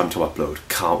nearly time to upload.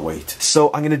 Can't wait.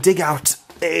 So I'm going to dig out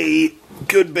a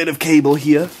good bit of cable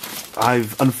here.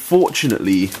 I've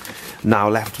unfortunately now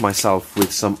left myself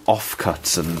with some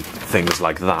offcuts and things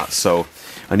like that, so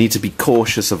I need to be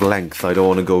cautious of length. I don't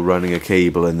want to go running a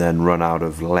cable and then run out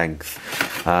of length.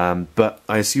 But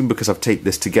I assume because I've taped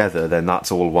this together, then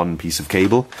that's all one piece of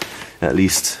cable. At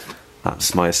least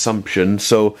that's my assumption.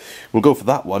 So we'll go for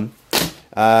that one.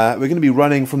 We're going to be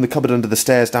running from the cupboard under the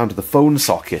stairs down to the phone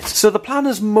socket. So the plan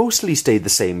has mostly stayed the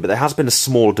same, but there has been a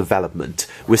small development.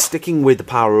 We're sticking with the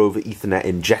power over Ethernet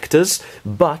injectors,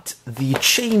 but the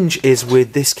change is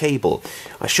with this cable.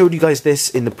 I showed you guys this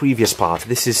in the previous part.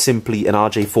 This is simply an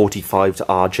RJ45 to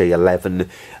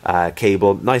RJ11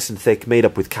 cable, nice and thick, made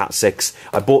up with Cat6.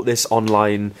 I bought this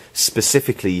online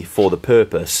specifically for the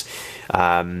purpose.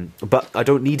 But I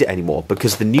don't need it anymore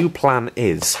because the new plan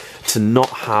is to not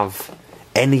have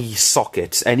any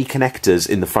sockets, any connectors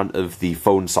in the front of the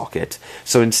phone socket.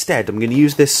 So instead, I'm going to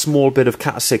use this small bit of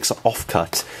Cat6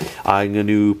 offcut. I'm going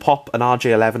to pop an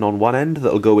RJ11 on one end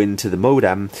that'll go into the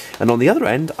modem, and on the other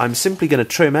end, I'm simply going to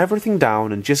trim everything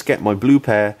down and just get my blue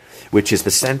pair, which is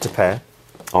the center pair,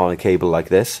 on a cable like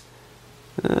this.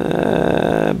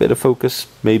 A bit of focus,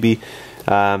 maybe.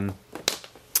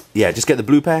 Yeah, just get the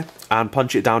blue pair and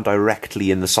punch it down directly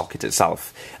in the socket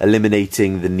itself,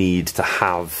 eliminating the need to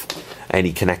have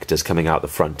any connectors coming out the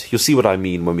front. You'll see what I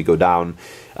mean when we go down.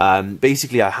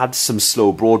 Basically, I had some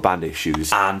slow broadband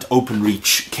issues and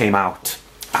OpenReach came out,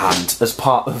 and as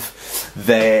part of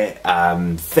their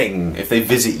thing, if they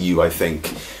visit you, I think,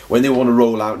 when they want to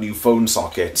roll out new phone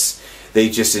sockets, they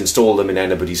just install them in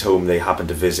anybody's home they happen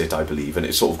to visit, I believe, and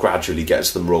it sort of gradually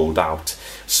gets them rolled out.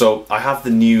 So I have the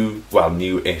new, well,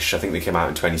 new-ish, I think they came out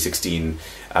in 2016,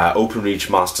 OpenReach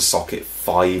Master Socket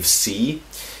 5C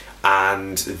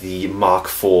and the Mark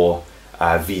IV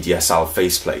VDSL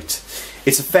faceplate.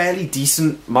 It's a fairly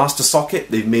decent master socket.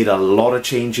 They've made a lot of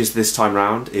changes this time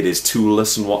round. It is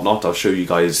toolless and whatnot. I'll show you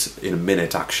guys in a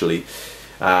minute, actually.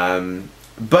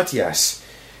 But yes.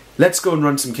 Let's go and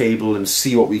run some cable and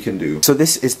see what we can do. So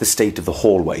this is the state of the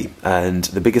hallway, and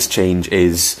the biggest change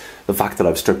is the fact that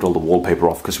I've stripped all the wallpaper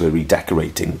off because we're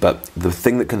redecorating, but the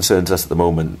thing that concerns us at the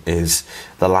moment is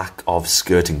the lack of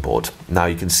skirting board. Now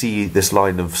you can see this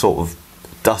line of sort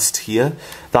of dust here.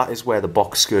 That is where the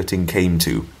box skirting came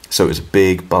to. So it's a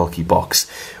big bulky box.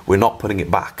 We're not putting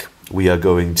it back. We are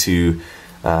going to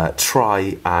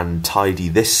try and tidy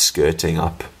this skirting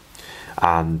up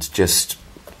and just...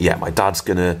 yeah, my dad's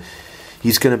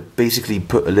he's gonna basically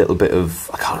put a little bit of,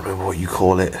 I can't remember what you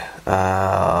call it, if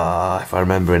I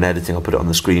remember in editing I'll put it on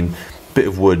the screen, bit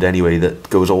of wood anyway that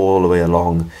goes all the way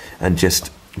along and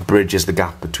just bridges the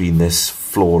gap between this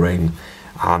flooring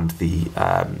and the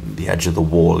edge of the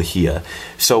wall here.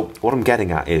 So what I'm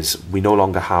getting at is we no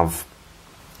longer have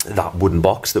that wooden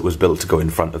box that was built to go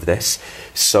in front of this.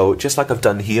 So just like I've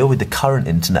done here with the current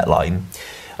internet line,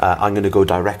 I'm going to go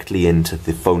directly into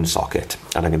the phone socket,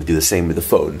 and I'm going to do the same with the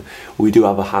phone. We do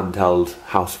have a handheld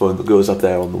house phone that goes up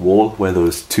there on the wall where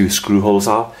those two screw holes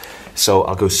are, so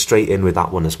I'll go straight in with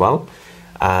that one as well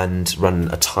and run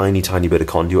a tiny bit of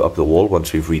conduit up the wall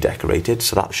once we've redecorated,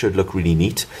 so that should look really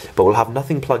neat. But we'll have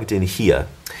nothing plugged in here.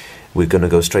 We're going to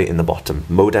go straight in the bottom.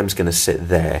 Modem's going to sit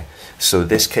there, so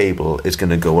this cable is going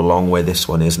to go along where this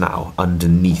one is now,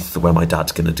 underneath where my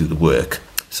dad's going to do the work.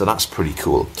 So that's pretty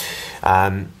cool.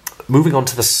 Moving on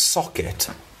to the socket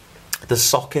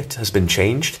has been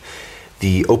changed.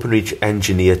 The OpenReach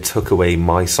engineer took away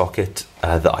my socket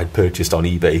that I'd purchased on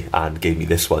eBay and gave me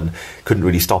this one. Couldn't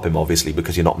really stop him, obviously,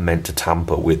 because you're not meant to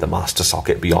tamper with the master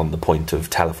socket beyond the point of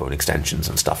telephone extensions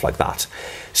and stuff like that.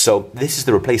 So this is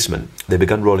the replacement. They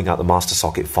began rolling out the Master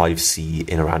Socket 5C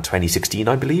in around 2016,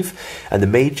 I believe, and the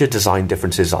major design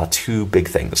differences are two big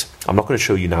things. I'm not going to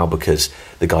show you now because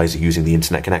the guys are using the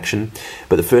internet connection,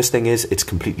 but the first thing is it's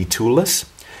completely toolless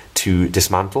to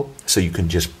dismantle, so you can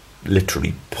just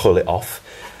literally pull it off.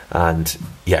 And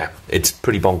yeah, it's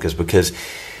pretty bonkers because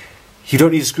You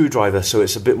don't need a screwdriver, so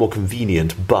it's a bit more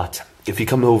convenient, but if you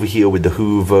come over here with the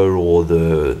hoover or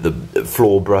the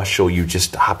floor brush, or you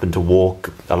just happen to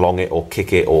walk along it or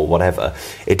kick it or whatever,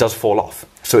 it does fall off.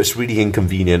 So it's really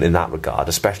inconvenient in that regard,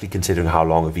 especially considering how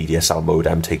long a VDSL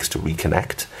modem takes to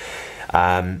reconnect.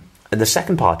 And the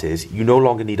second part is, you no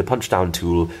longer need a punch down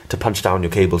tool to punch down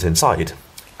your cables inside.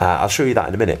 I'll show you that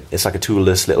in a minute. It's like a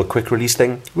toolless little quick release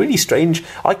thing. Really strange.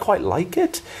 I quite like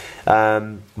it.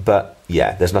 But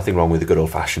yeah, there's nothing wrong with a good old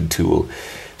fashioned tool.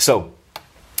 So,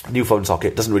 new phone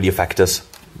socket doesn't really affect us.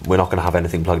 We're not going to have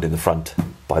anything plugged in the front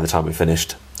by the time we're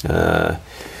finished.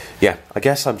 Yeah, I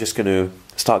guess I'm just going to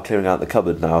start clearing out the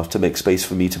cupboard now to make space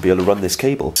for me to be able to run this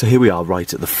cable. So here we are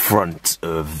right at the front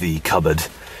of the cupboard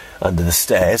under the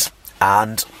stairs,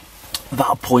 and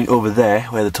that point over there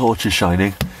where the torch is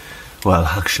shining, well,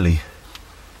 actually,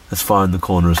 as far in the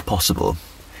corner as possible,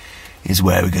 is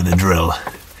where we're going to drill.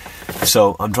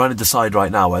 So I'm trying to decide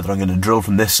right now whether I'm going to drill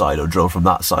from this side or drill from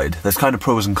that side. There's kind of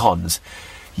pros and cons.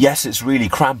 Yes, it's really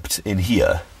cramped in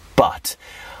here, but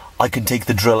I can take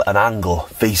the drill at an angle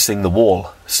facing the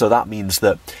wall. So that means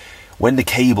that when the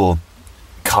cable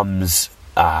comes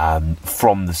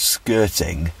from the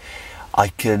skirting, I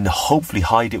can hopefully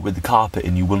hide it with the carpet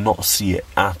and you will not see it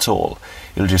at all.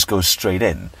 It'll just go straight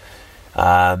in.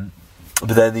 But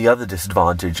then the other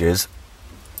disadvantage is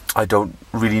I don't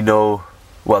really know.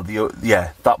 Well,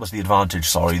 yeah, that was the advantage,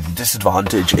 sorry. The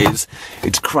disadvantage is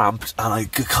it's cramped and I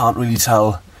can't really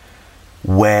tell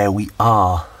where we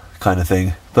are, kind of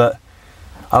thing. But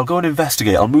I'll go and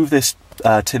investigate. I'll move this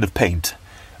tin of paint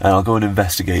and I'll go and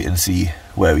investigate and see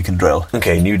where we can drill.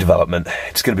 Okay, new development.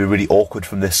 It's going to be really awkward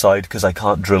from this side because I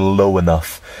can't drill low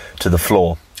enough to the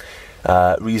floor.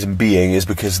 Reason being is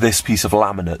because this piece of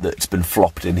laminate that's been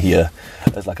flopped in here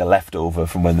as like a leftover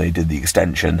from when they did the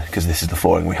extension, because this is the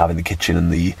flooring we have in the kitchen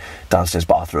and the downstairs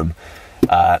bathroom.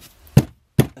 As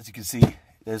you can see,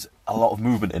 there's a lot of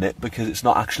movement in it because it's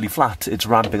not actually flat, it's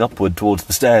ramping upward towards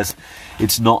the stairs.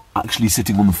 It's not actually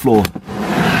sitting on the floor.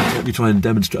 Let me try and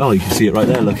demonstrate. Oh, you can see it right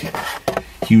there, look.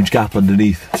 Huge gap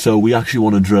underneath. So we actually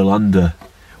want to drill under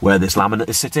where this laminate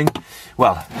is sitting.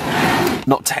 Well,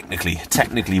 not technically.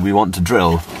 Technically, we want to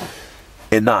drill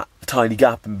in that tiny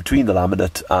gap in between the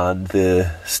laminate and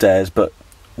the stairs, but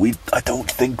I don't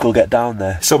think we'll get down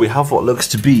there. So we have what looks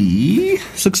to be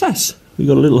success. We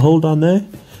got a little hole down there,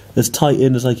 as tight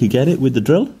in as I could get it with the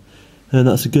drill, and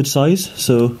that's a good size.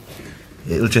 So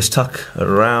it'll just tuck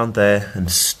around there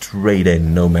and straight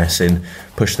in, no messing.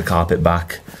 Push the carpet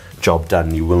back, job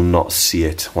done. You will not see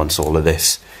it once all of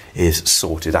this is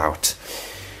sorted out.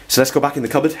 So let's go back in the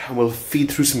cupboard and we'll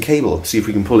feed through some cable, see if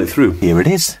we can pull it through. Here it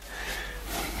is,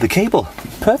 the cable,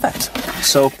 perfect.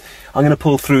 So I'm going to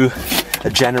pull through a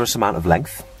generous amount of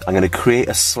length. I'm going to create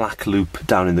a slack loop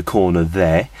down in the corner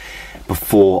there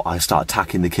before I start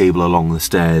tacking the cable along the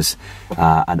stairs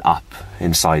and up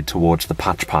inside towards the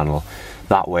patch panel.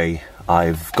 That way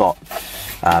I've got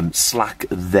slack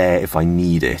there if I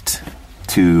need it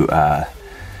to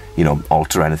you know,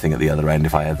 alter anything at the other end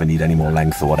if I ever need any more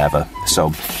length or whatever. So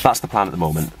that's the plan at the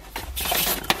moment.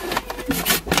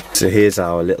 So here's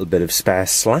our little bit of spare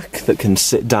slack that can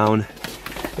sit down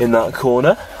in that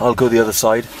corner. I'll go the other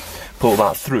side, pull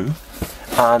that through,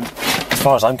 and as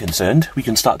far as I'm concerned, we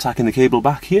can start tacking the cable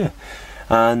back here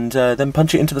and then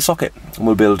punch it into the socket, and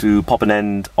we'll be able to pop an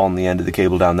end on the end of the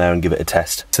cable down there and give it a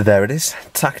test. So there it is,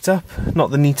 tacked up.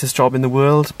 Not the neatest job in the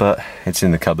world, but it's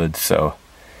in the cupboard, so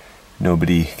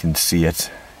nobody can see it.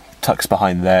 Tucks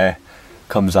behind there,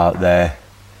 comes out there,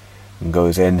 and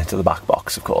goes into the back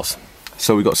box, of course.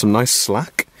 So we've got some nice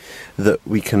slack that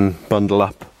we can bundle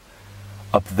up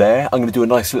there. I'm going to do a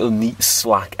nice little neat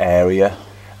slack area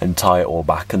and tie it all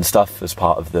back and stuff as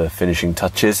part of the finishing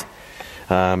touches.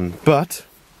 But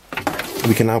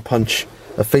we can now punch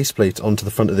a faceplate onto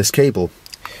the front of this cable.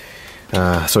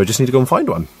 So I just need to go and find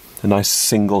one. A nice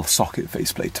single socket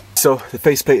faceplate. So the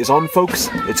faceplate is on, folks.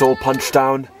 It's all punched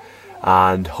down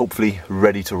and hopefully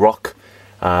ready to rock.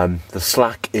 The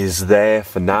slack is there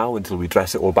for now until we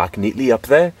dress it all back neatly up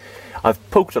there. I've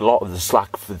poked a lot of the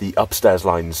slack for the upstairs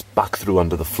lines back through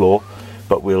under the floor,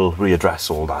 but we'll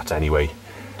readdress all that anyway.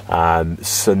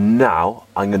 So now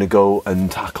I'm going to go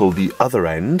and tackle the other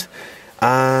end,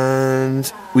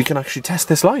 and we can actually test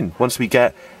this line once we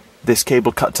get this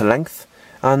cable cut to length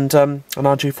and an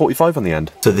RJ45 on the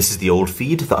end. So this is the old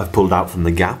feed that I've pulled out from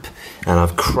the gap, and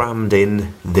I've crammed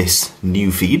in this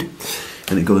new feed,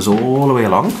 and it goes all the way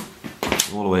along,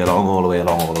 all the way along, all the way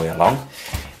along, all the way along,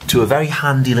 to a very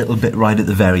handy little bit right at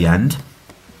the very end,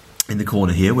 in the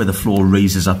corner here, where the floor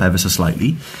raises up ever so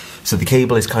slightly. So the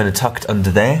cable is kind of tucked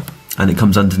under there, and it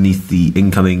comes underneath the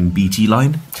incoming BT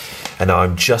line. And now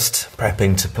I'm just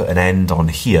prepping to put an end on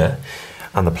here,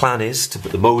 and the plan is to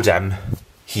put the modem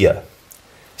here,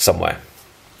 somewhere,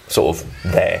 sort of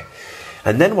there.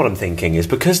 And then what I'm thinking is,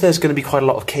 because there's going to be quite a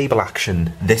lot of cable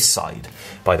action this side,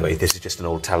 by the way, this is just an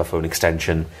old telephone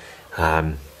extension,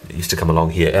 it used to come along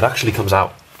here, it actually comes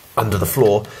out under the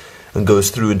floor and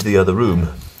goes through into the other room.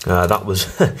 That was,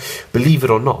 believe it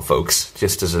or not folks,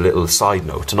 just as a little side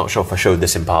note, I'm not sure if I showed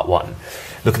this in part 1,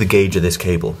 look at the gauge of this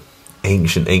cable.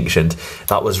 Ancient.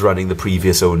 That was running the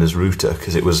previous owner's router,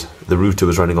 because the router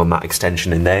was running on that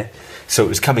extension in there. So it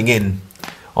was coming in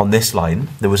on this line.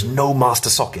 There was no master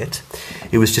socket.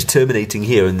 It was just terminating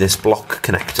here in this block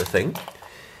connector thing.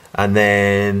 And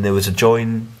then there was a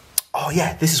join. Oh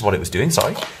yeah, this is what it was doing,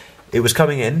 sorry. It was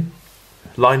coming in,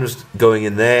 line was going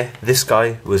in there, this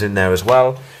guy was in there as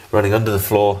well, running under the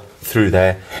floor, through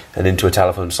there, and into a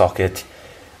telephone socket,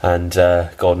 and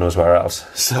God knows where else.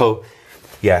 So,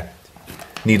 yeah.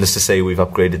 Needless to say, we've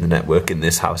upgraded the network in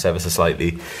this house ever so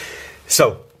slightly.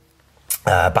 So,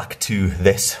 back to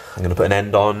this. I'm going to put an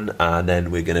end on, and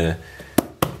then we're going to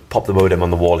pop the modem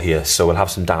on the wall here, so we'll have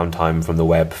some downtime from the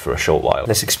web for a short while.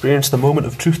 Let's experience the moment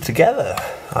of truth together.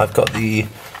 I've got the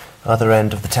other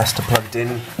end of the tester plugged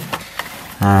in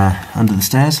under the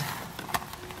stairs.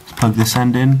 Let's plug this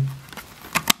end in.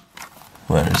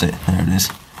 Where is it? There it is.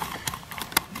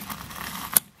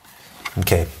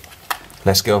 Okay,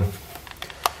 let's go.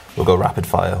 We'll go rapid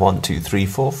fire. 1, 2, 3,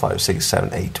 4, 5, 6,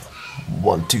 7, 8.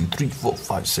 1, 2, 3, 4,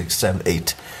 5, 6, 7,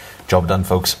 8. Job done,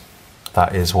 folks.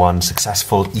 That is one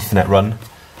successful Ethernet run.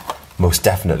 Most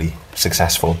definitely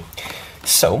successful.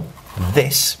 So,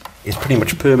 this is pretty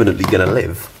much permanently going to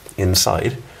live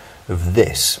inside of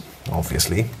this,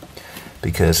 obviously,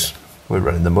 because we're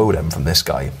running the modem from this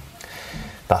guy.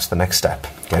 That's the next step,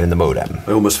 getting the modem.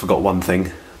 I almost forgot one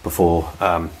thing before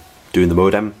doing the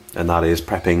modem, and that is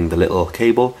prepping the little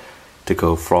cable to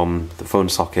go from the phone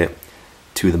socket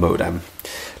to the modem.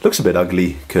 Looks a bit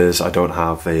ugly because I don't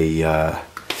have a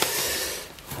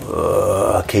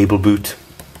cable boot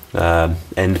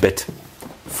end bit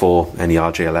for any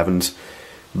RJ11s,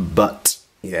 but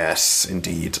yes,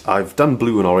 indeed. I've done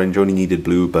blue and orange, only needed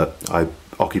blue, but I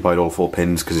occupied all 4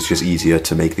 pins because it's just easier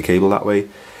to make the cable that way.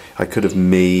 I could have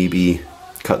maybe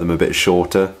cut them a bit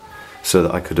shorter so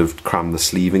that I could have crammed the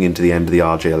sleeving into the end of the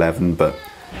RJ11, but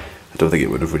I don't think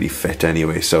it would have really fit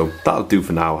anyway, so that'll do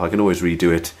for now. I can always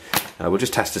redo it. We'll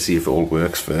just test to see if it all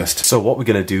works first. So what we're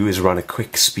going to do is run a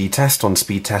quick speed test on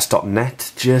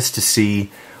speedtest.net just to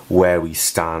see where we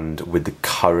stand with the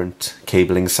current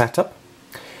cabling setup.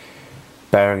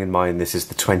 Bearing in mind this is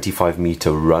the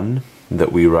 25-meter run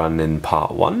that we run in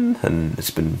part 1, and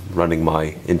it's been running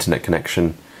my internet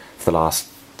connection for the last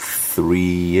 3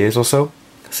 years or so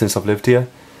since I've lived here.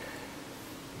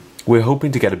 We're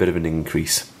hoping to get a bit of an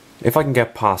increase. If I can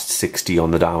get past 60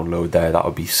 on the download there, that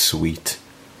would be sweet.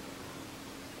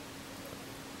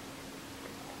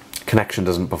 Connection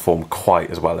doesn't perform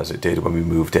quite as well as it did when we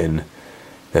moved in.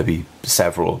 There'll be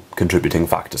several contributing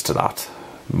factors to that.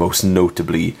 Most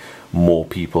notably, more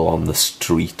people on the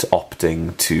street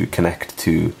opting to connect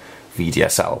to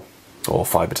VDSL or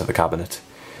fibre to the cabinet.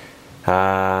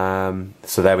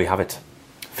 So there we have it.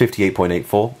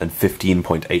 58.84 and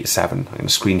 15.87. I'm going to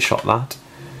screenshot that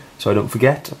so I don't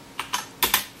forget.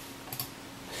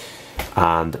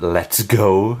 And let's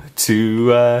go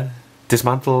to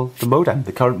dismantle the modem,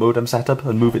 the current modem setup,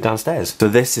 and move it downstairs. So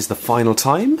this is the final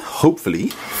time, hopefully,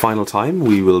 final time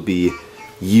we will be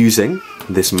using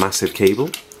this massive cable.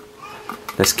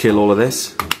 Let's kill all of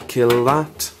this, kill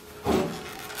that,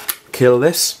 kill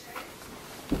this.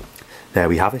 There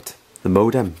we have it. The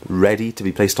modem ready to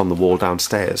be placed on the wall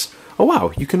downstairs. Oh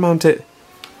wow, you can mount it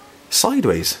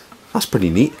sideways. That's pretty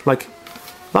neat, like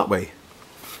that way.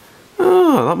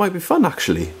 Oh, that might be fun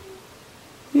actually.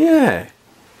 Yeah,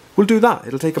 we'll do that.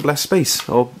 It'll take up less space.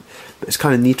 Or it's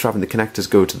kind of neat having the connectors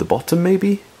go to the bottom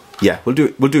maybe. Yeah, we'll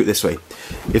do it this way.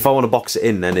 If I want to box it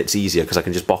in, then it's easier because I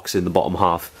can just box in the bottom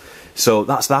half. So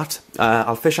that's that.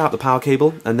 I'll fish out the power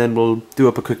cable and then we'll do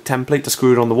up a quick template to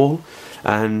screw it on the wall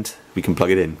and we can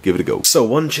plug it in, give it a go. So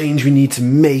one change we need to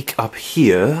make up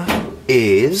here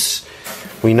is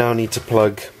we now need to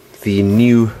plug the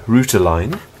new router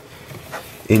line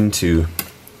into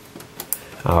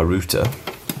our router,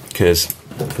 because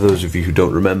for those of you who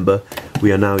don't remember,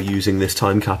 we are now using this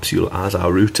time capsule as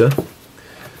our router.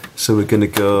 So we're going to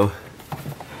go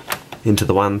into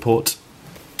the WAN port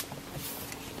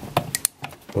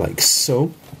like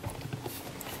so.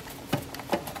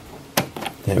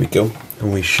 There we go,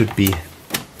 and we should be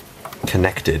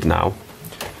connected now.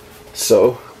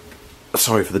 So,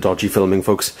 sorry for the dodgy filming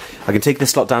folks. I can take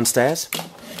this slot downstairs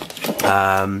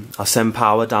I'll send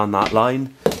power down that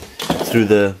line through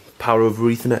the power over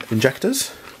Ethernet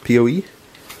injectors, PoE.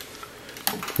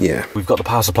 Yeah, we've got the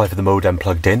power supply for the modem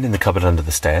plugged in the cupboard under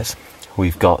the stairs.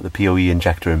 We've got the PoE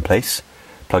injector in place,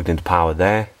 plugged into power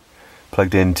there,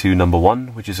 plugged into number 1,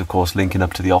 which is of course linking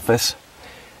up to the office,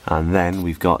 and then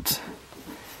we've got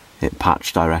it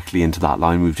patched directly into that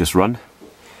line we've just run.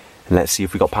 And let's see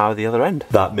if we got power at the other end.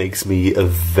 That makes me a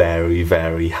very,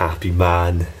 very happy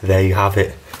man. There you have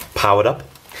it, powered up,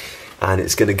 and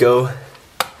it's gonna go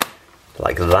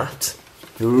like that,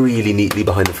 really neatly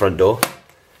behind the front door,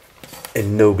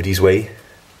 in nobody's way.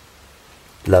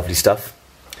 Lovely stuff.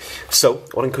 So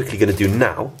what I'm quickly going to do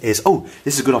now is, oh,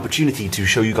 this is a good opportunity to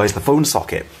show you guys the phone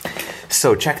socket.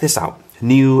 So check this out,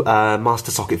 new Master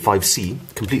Socket 5C,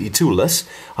 completely toolless.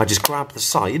 I just grab the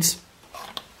sides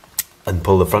and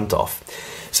pull the front off.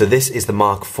 So this is the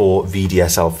Mark IV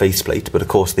VDSL faceplate, but of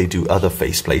course they do other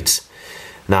faceplates.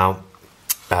 Now,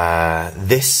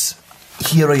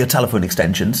 here are your telephone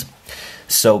extensions.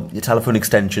 So your telephone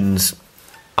extensions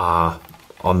are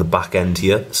on the back end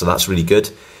here, so that's really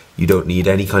good. You don't need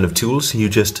any kind of tools. You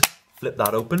just flip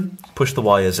that open, push the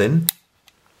wires in,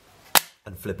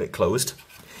 and flip it closed.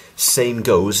 Same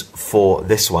goes for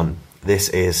this one. This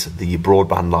is the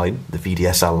broadband line, the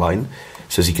VDSL line.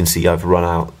 So as you can see, I've run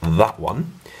out that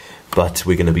one, but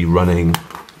we're going to be running,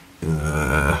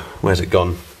 where's it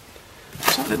gone?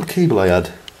 What's that little cable I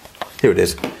had? Here it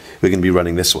is. We're going to be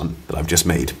running this one that I've just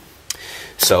made.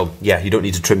 So yeah, you don't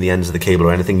need to trim the ends of the cable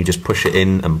or anything. You just push it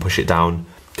in and push it down,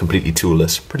 completely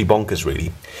toolless. Pretty bonkers,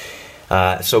 really.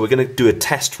 So we're going to do a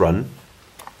test run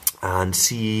and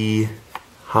see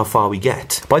how far we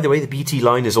get. By the way, the BT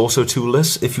line is also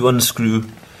toolless. If you unscrew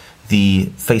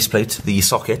the faceplate, the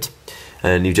socket,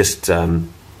 and you just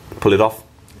pull it off,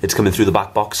 it's coming through the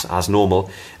back box as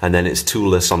normal, and then it's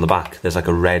toolless on the back. There's like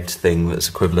a red thing that's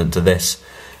equivalent to this,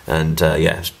 and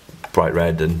yeah, it's bright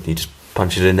red, and you just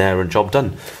punch it in there and job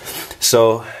done.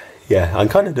 So yeah, I'm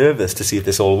kind of nervous to see if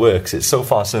this all works. It's so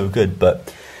far so good,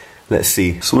 but let's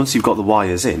see. So once you've got the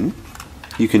wires in,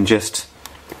 you can just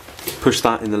push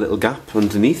that in the little gap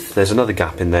underneath. There's another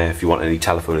gap in there if you want any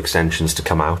telephone extensions to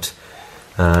come out.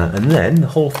 And then the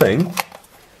whole thing,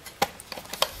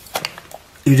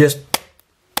 you just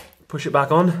push it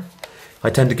back on. I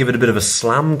tend to give it a bit of a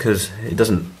slam because it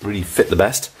doesn't really fit the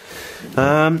best.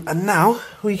 And now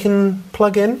we can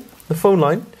plug in the phone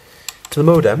line to the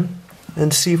modem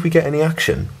and see if we get any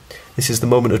action. This is the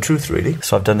moment of truth, really.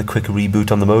 So I've done a quick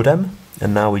reboot on the modem,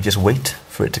 and now we just wait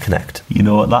for it to connect. You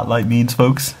know what that light means,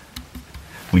 folks?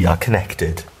 We are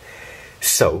connected.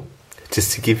 So,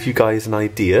 just to give you guys an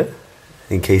idea,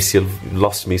 in case you've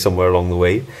lost me somewhere along the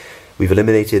way, we've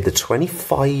eliminated the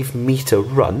 25-meter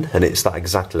run, and it's that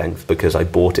exact length because I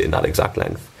bought it in that exact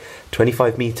length.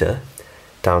 25 meter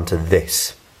down to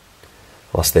this.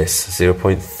 What's this?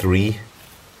 0.3,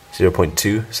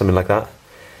 0.2, something like that.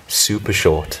 Super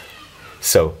short.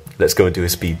 So let's go and do a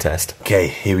speed test. Okay,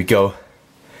 here we go.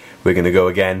 We're gonna go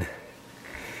again.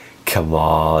 Come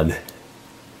on.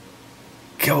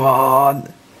 Come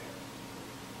on.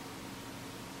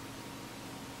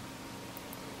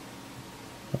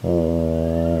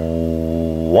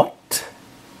 What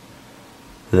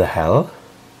the hell?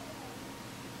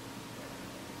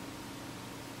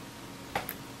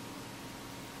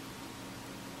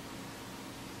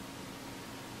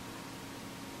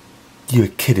 You're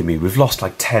kidding me, we've lost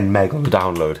like 10 meg on the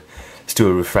download. Let's do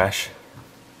a refresh.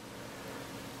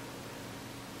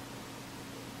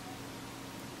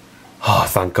 Oh,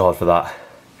 thank God for that.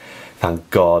 Thank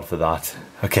God for that.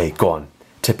 Okay, go on.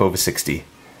 Tip over 60.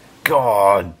 Go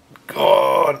on. Go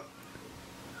on.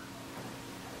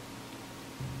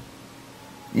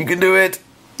 You can do it.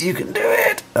 You can do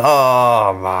it.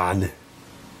 Oh, man.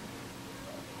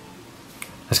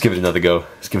 Let's give it another go.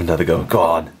 Let's give it another go. Go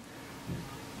on.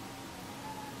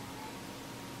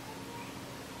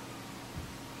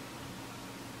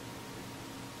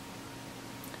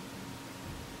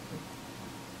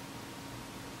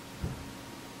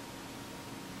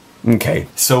 Okay,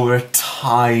 so we're a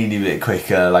tiny bit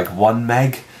quicker, like 1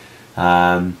 meg.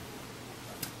 Oh,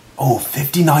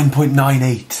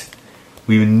 59.98.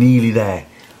 We were nearly there.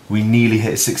 We nearly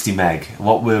hit 60 meg.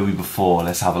 What were we before?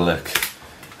 Let's have a look.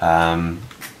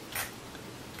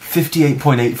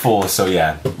 58.84, so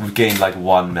yeah, we've gained like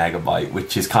 1 megabyte,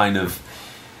 which is kind of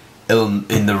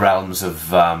in the realms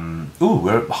of... ooh,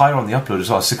 we're higher on the upload as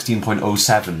well,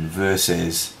 16.07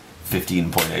 versus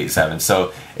 15.87,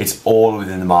 so it's all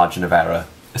within the margin of error.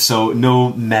 So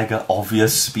no mega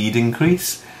obvious speed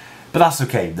increase, but that's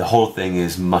okay. The whole thing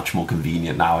is much more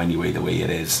convenient now anyway, the way it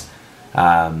is.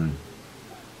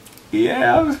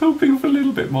 Yeah, I was hoping for a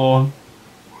little bit more.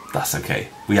 That's okay.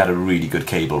 We had a really good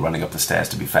cable running up the stairs,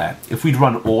 to be fair. If we'd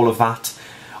run all of that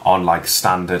on like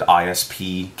standard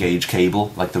ISP gauge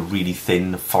cable, like the really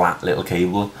thin, flat little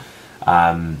cable,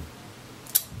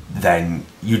 then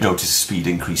you'd notice a speed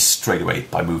increase straight away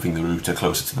by moving the router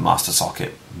closer to the master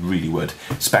socket. Really would.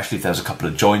 Especially if there's a couple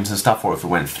of joins and stuff, or if it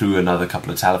went through another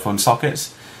couple of telephone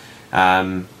sockets.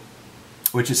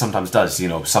 Which it sometimes does, you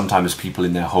know. Sometimes people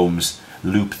in their homes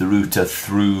loop the router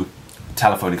through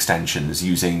telephone extensions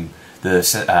using the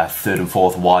third and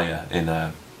fourth wire in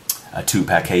a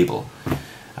two-pair cable.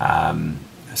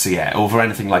 So yeah, over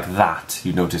anything like that,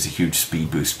 you'd notice a huge speed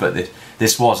boost. But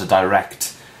this was a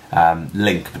direct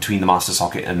link between the master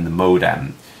socket and the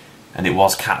modem, and it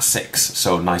was Cat 6,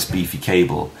 so nice beefy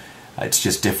cable. It's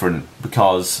just different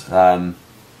because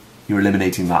you're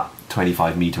eliminating that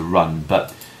 25-meter run.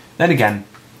 But then again,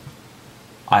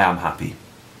 I am happy.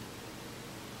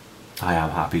 I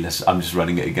am happy. I'm just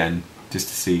running it again just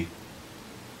to see.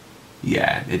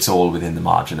 Yeah, it's all within the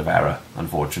margin of error,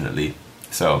 unfortunately.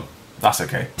 So that's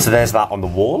okay. So there's that on the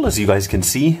wall, as you guys can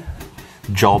see.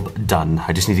 Job done.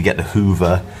 I just need to get the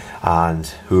hoover and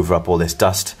hoover up all this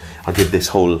dust. I'll give this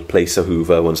whole place a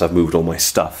hoover once I've moved all my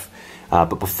stuff.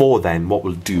 But before then, what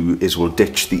we'll do is we'll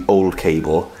ditch the old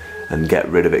cable and get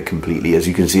rid of it completely. As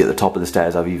you can see at the top of the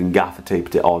stairs, I've even gaffer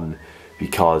taped it on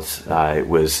because it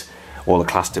was all the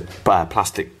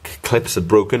plastic clips had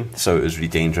broken, so it was really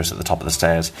dangerous at the top of the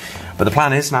stairs. But the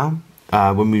plan is now,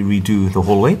 when we redo the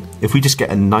hallway, if we just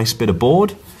get a nice bit of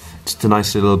board, just a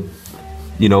nice little,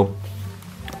 you know,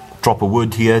 drop of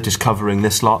wood here, just covering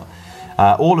this lot.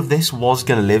 All of this was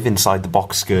going to live inside the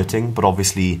box skirting, but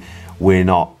obviously we're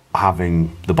not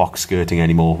having the box skirting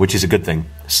anymore, which is a good thing.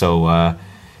 So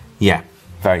yeah,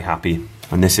 very happy.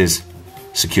 And this is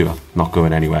secure, not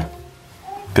going anywhere.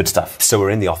 Good stuff. So we're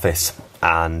in the office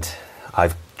and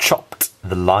I've chopped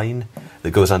the line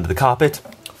that goes under the carpet,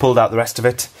 pulled out the rest of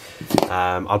it.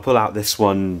 I'll pull out this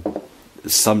one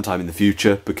sometime in the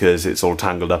future because it's all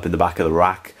tangled up in the back of the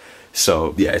rack.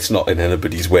 So yeah, it's not in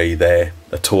anybody's way there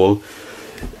at all.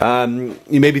 You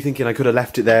may be thinking I could have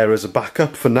left it there as a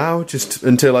backup for now, just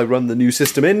until I run the new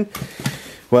system in.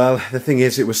 Well, the thing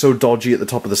is, it was so dodgy at the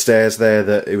top of the stairs there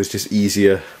that it was just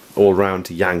easier all round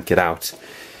to yank it out.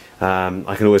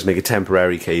 I can always make a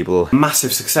temporary cable.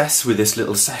 Massive success with this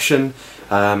little session.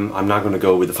 I'm now going to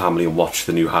go with the family and watch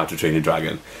the new How to Train Your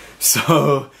Dragon.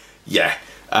 So yeah,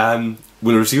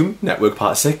 we'll resume Network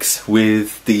Part 6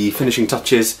 with the finishing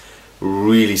touches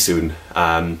really soon,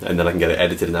 and then I can get it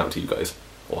edited and out to you guys.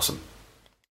 Awesome.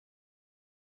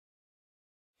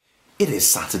 It is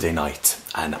Saturday night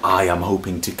and I am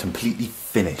hoping to completely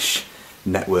finish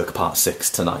Network Part 6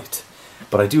 tonight.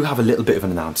 But I do have a little bit of an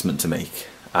announcement to make.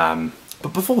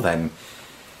 But before then,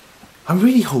 I'm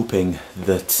really hoping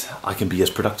that I can be as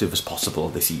productive as possible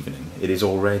this evening. It is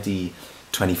already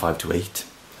 25 to 8,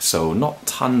 so not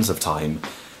tons of time,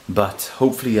 but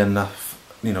hopefully enough,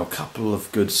 you know, a couple of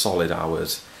good solid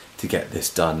hours to get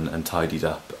this done and tidied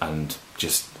up and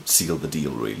just seal the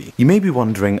deal, really. You may be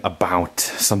wondering about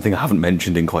something I haven't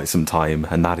mentioned in quite some time,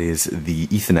 and that is the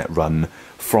Ethernet run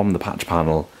from the patch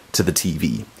panel to the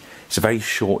TV. It's a very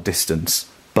short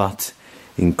distance, but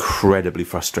incredibly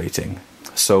frustrating.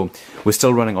 So we're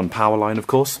still running on power line, of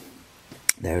course.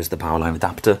 There's the power line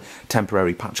adapter,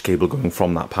 temporary patch cable going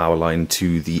from that power line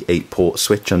to the 8-port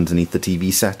switch underneath the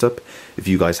TV setup. If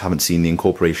you guys haven't seen the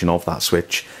incorporation of that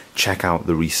switch, check out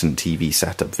the recent TV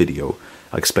setup video.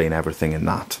 I'll explain everything in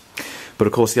that. But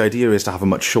of course the idea is to have a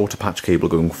much shorter patch cable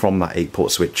going from that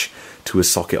 8-port switch to a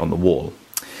socket on the wall.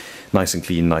 Nice and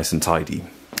clean, nice and tidy.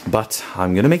 But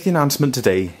I'm going to make the announcement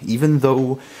today, even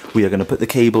though we are going to put the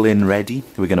cable in ready,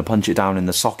 we're going to punch it down in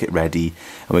the socket ready,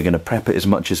 and we're going to prep it as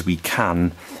much as we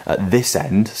can at this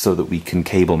end so that we can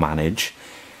cable manage.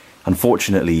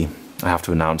 Unfortunately, I have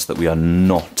to announce that we are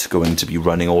not going to be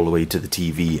running all the way to the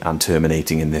TV and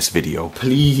terminating in this video.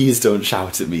 Please don't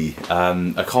shout at me.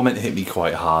 A comment hit me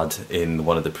quite hard in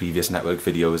one of the previous network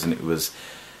videos, and it was,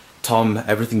 "Tom,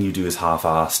 everything you do is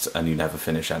half-assed and you never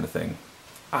finish anything."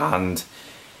 And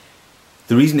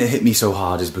the reason it hit me so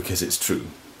hard is because it's true.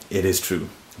 It is true.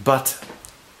 But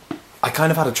I kind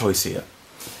of had a choice here.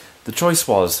 The choice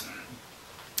was,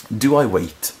 do I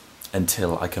wait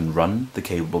until I can run the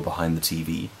cable behind the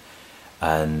TV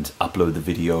and upload the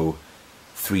video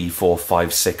 3, 4,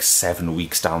 5, 6, 7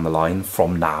 weeks down the line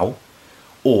from now?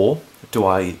 Or do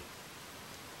I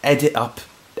edit up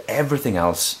everything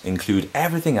else, include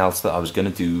everything else that I was going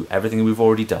to do, everything we've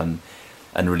already done,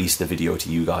 and release the video to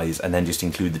you guys, and then just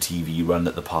include the TV run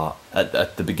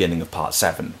at the beginning of part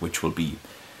 7, which will be,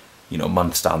 you know,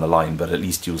 months down the line, but at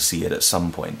least you'll see it at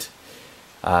some point.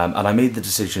 And I made the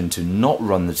decision to not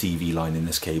run the TV line in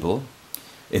this cable.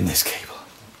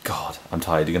 God, I'm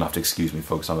tired. You're going to have to excuse me,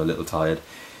 folks. I'm a little tired.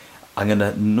 I'm going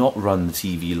to not run the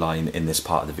TV line in this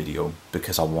part of the video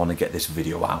because I want to get this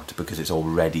video out because it's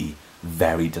already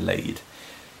very delayed.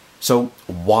 So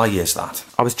why is that?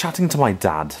 I was chatting to my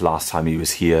dad last time he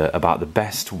was here about the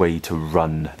best way to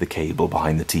run the cable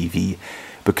behind the TV,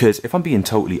 because if I'm being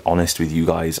totally honest with you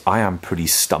guys, I am pretty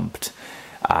stumped.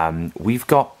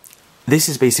 This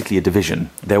is basically a division.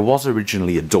 There was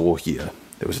originally a door here.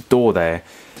 There was a door there,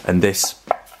 and this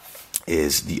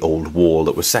is the old wall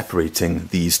that was separating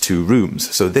these two rooms.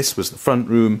 So this was the front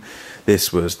room,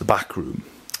 this was the back room.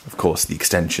 Of course, the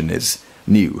extension is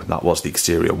new. That was the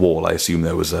exterior wall. I assume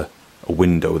there was a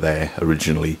window there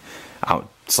originally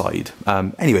outside.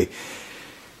 Anyway,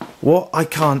 what I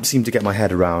can't seem to get my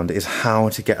head around is how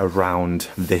to get around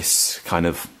this kind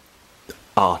of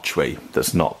archway.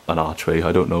 That's not an archway.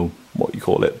 I don't know what you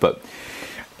call it, but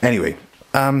anyway,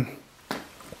 I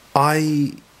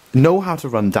know how to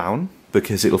run down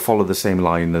because it'll follow the same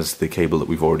line as the cable that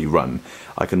we've already run.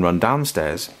 I can run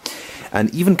downstairs,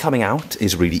 and even coming out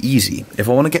is really easy. If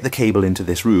I want to get the cable into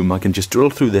this room, I can just drill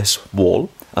through this wall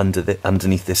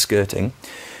underneath this skirting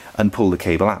and pull the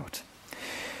cable out.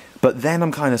 But then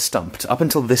I'm kind of stumped. Up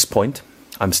until this point,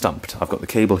 I'm stumped. I've got the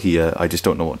cable here, I just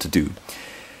don't know what to do.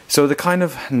 So the kind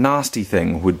of nasty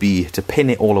thing would be to pin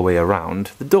it all the way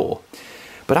around the door.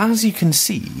 But as you can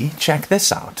see, check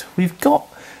this out. We've got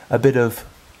a bit of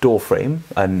door frame,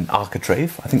 an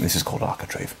architrave. I think this is called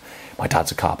architrave. My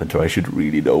dad's a carpenter, I should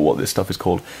really know what this stuff is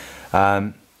called.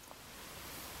 Check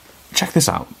this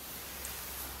out.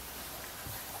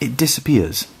 It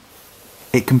disappears.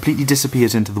 It completely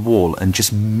disappears into the wall and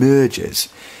just merges.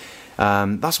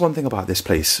 That's one thing about this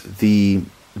place. The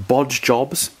bodge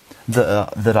jobs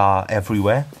that are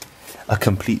everywhere are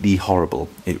completely horrible.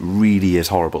 It really is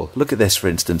horrible. Look at this, for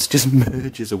instance, just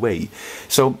merges away.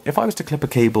 So if I was to clip a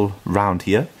cable round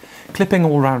here, clipping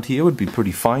all round here would be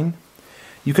pretty fine.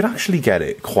 You could actually get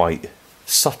it quite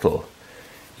subtle.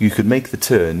 You could make the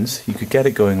turns, you could get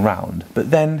it going round,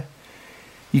 but then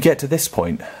you get to this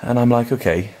point and I'm like,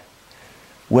 okay,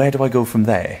 where do I go from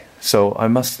there? So I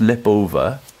must lip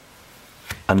over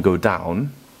and go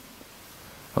down.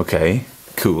 Okay,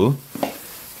 cool.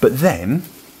 But then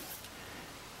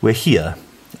we're here,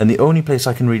 and the only place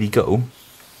I can really go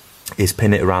is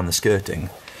pin it around the skirting.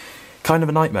 Kind of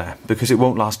a nightmare, because it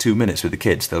won't last 2 minutes with the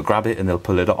kids. They'll grab it and they'll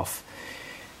pull it off.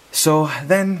 So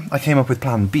then I came up with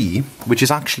plan B, which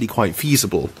is actually quite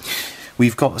feasible.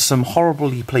 We've got some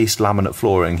horribly placed laminate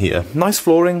flooring here. Nice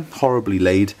flooring, horribly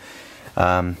laid.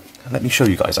 Let me show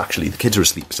you guys, actually. The kids are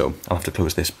asleep, so I'll have to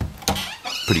close this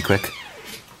pretty quick.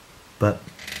 But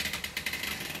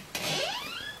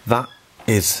that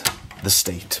is the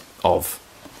state of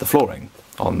the flooring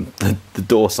on the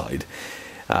door side.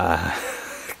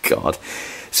 God.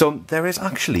 So there is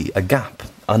actually a gap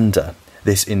under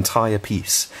this entire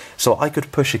piece. So I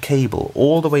could push a cable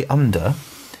all the way under,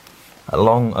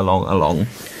 along,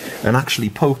 and actually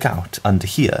poke out under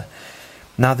here.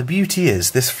 Now the beauty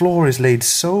is, this floor is laid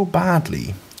so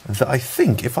badly that I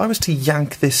think if I was to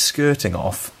yank this skirting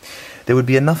off, there would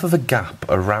be enough of a gap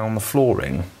around the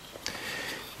flooring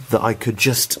that I could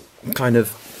just kind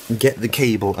of get the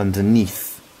cable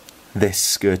underneath this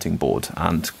skirting board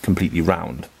and completely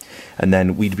round. And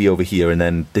then we'd be over here, and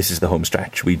then this is the home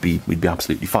stretch. We'd be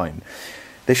absolutely fine.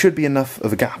 There should be enough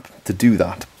of a gap to do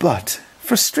that, but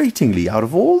frustratingly, out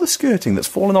of all the skirting that's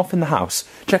fallen off in the house,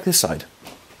 check this side.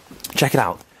 Check it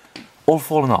out. All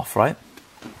fallen off, right?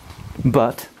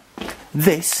 But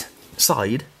this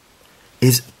side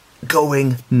is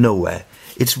going nowhere.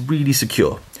 It's really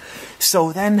secure.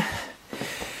 So then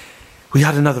we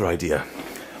had another idea.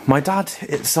 My dad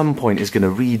at some point is going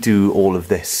to redo all of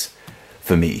this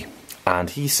for me,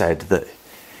 and he said that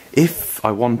if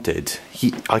I wanted,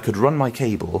 I could run my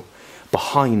cable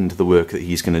behind the work that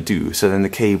he's going to do, so then the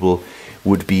cable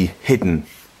would be hidden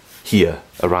here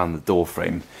around the door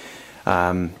frame.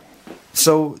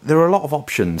 So there are a lot of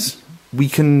options. We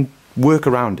can work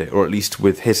around it, or at least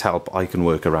with his help I can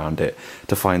work around it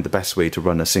to find the best way to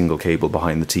run a single cable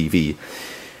behind the TV.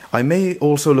 I may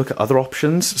also look at other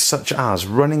options, such as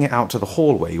running it out to the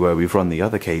hallway where we've run the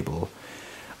other cable,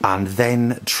 and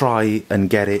then try and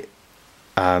get it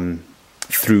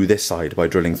through this side by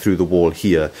drilling through the wall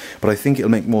here. But I think it'll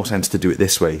make more sense to do it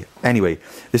this way. Anyway,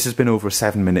 this has been over a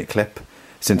 7-minute clip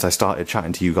since I started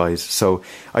chatting to you guys, so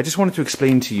I just wanted to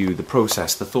explain to you the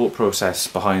process, the thought process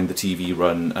behind the TV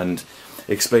run, and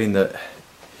explain that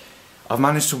I've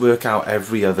managed to work out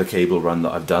every other cable run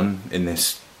that I've done in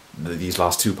these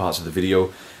last two parts of the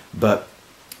video, but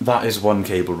that is one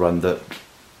cable run that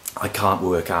I can't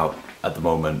work out at the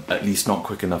moment, at least not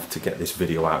quick enough to get this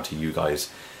video out to you guys.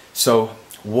 So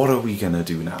what are we gonna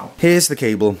do now? Here's the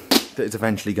cable that is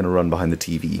eventually going to run behind the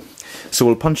TV. So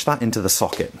we'll punch that into the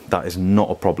socket. That is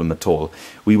not a problem at all.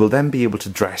 We will then be able to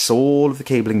dress all of the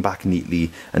cabling back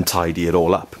neatly and tidy it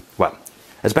all up. Well,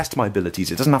 as best of my abilities.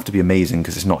 It doesn't have to be amazing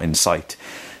because it's not in sight.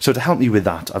 So to help me with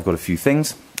that, I've got a few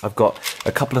things. I've got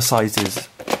a couple of sizes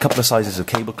of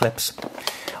cable clips.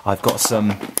 I've got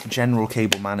some general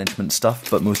cable management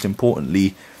stuff, but most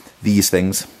importantly, these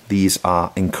things. These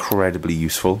are incredibly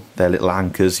useful. They're little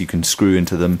anchors you can screw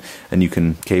into them and you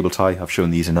can cable tie. I've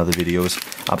shown these in other videos.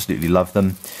 Absolutely love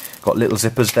them. Got little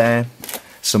zippers there,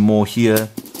 some more here,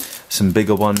 some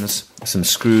bigger ones, some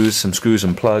screws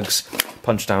and plugs,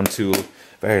 punch down tool,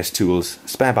 various tools,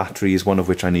 spare batteries, one of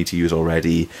which I need to use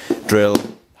already, drill,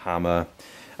 hammer,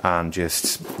 and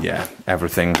just, yeah,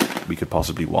 everything we could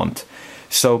possibly want.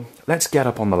 So let's get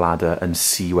up on the ladder and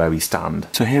see where we stand.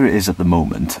 So here it is at the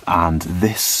moment, and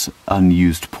this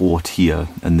unused port here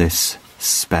and this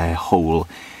spare hole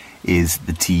is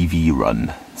the TV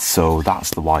run. So that's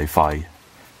the Wi-Fi,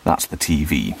 that's the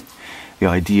TV. The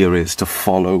idea is to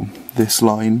follow this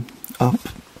line up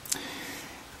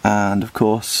and of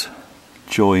course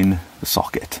join the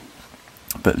socket,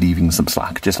 but leaving some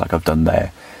slack, just like I've done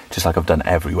there, just like I've done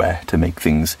everywhere, to make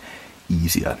things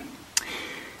easier.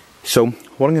 So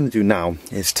what I'm going to do now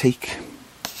is take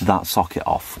that socket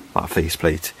off, that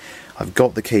faceplate. I've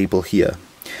got the cable here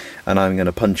and I'm going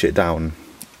to punch it down,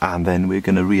 and then we're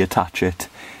going to reattach it,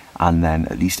 and then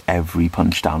at least every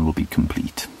punch down will be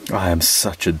complete. I am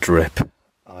such a drip.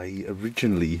 I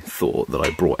originally thought that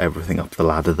I brought everything up the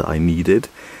ladder that I needed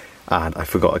and I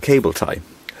forgot a cable tie.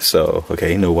 So,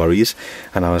 okay, no worries.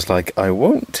 And I was like, I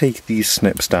won't take these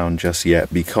snips down just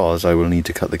yet because I will need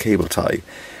to cut the cable tie.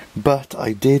 But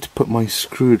I did put my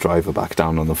screwdriver back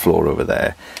down on the floor over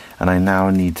there, and I now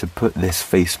need to put this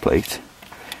faceplate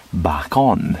back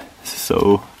on.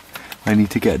 So I need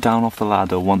to get down off the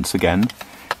ladder once again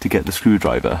to get the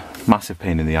screwdriver. Massive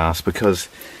pain in the ass because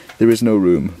there is no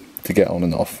room to get on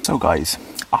and off. So guys,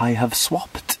 I have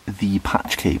swapped the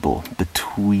patch cable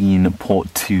between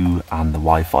port 2 and the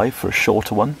Wi-Fi for a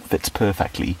shorter one. Fits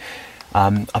perfectly.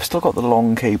 I've still got the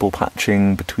long cable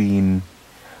patching between...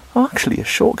 Oh, actually, a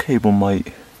short cable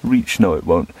might reach... No, it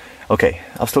won't. Okay,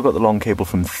 I've still got the long cable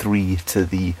from 3 to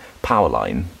the power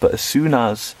line, but as soon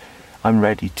as I'm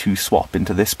ready to swap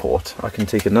into this port, I can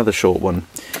take another short one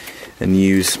and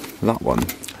use that one,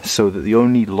 so that the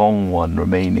only long one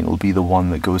remaining will be the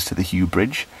one that goes to the Hue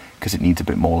bridge, because it needs a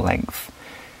bit more length.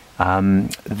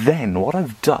 Then what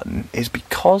I've done is,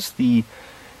 because the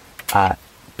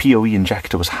PoE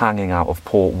injector was hanging out of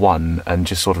port 1 and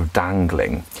just sort of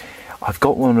dangling, I've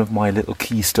got one of my little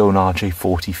Keystone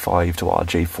RJ45 to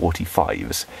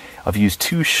RJ45s. I've used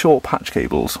 2 short patch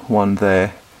cables, one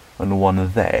there and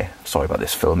one there. Sorry about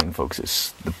this filming,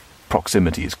 folks, the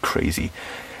proximity is crazy.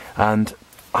 And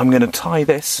I'm going to tie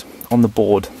this on the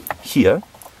board here,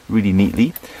 really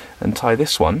neatly, and tie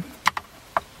this one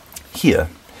here,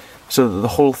 so that the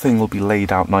whole thing will be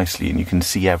laid out nicely and you can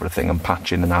see everything and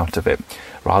patch in and out of it,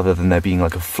 rather than there being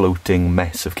like a floating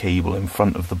mess of cable in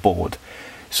front of the board.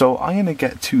 So I'm going to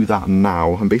get to that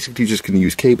now. I'm basically just going to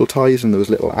use cable ties and those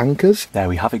little anchors. There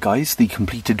we have it, guys, the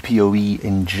completed PoE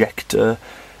injector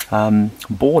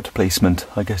board placement,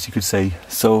 I guess you could say.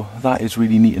 So that is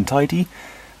really neat and tidy.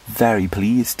 Very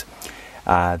pleased.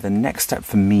 The next step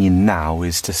for me now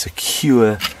is to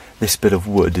secure this bit of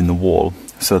wood in the wall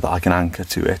so that I can anchor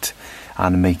to it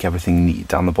and make everything neat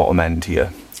down the bottom end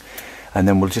here. And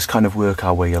then we'll just kind of work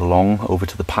our way along over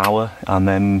to the power and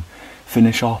then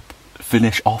finish off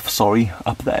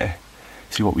up there.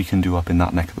 See what we can do up in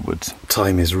that neck of the woods.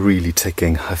 Time is really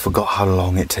ticking. I forgot how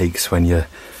long it takes when you're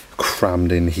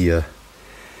crammed in here.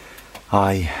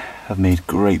 I have made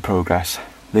great progress.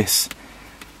 This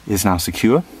is now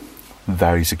secure,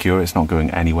 very secure, it's not going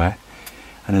anywhere.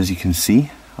 And as you can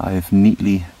see, I've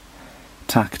neatly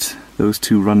tacked those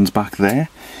 2 runs back there.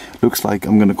 Looks like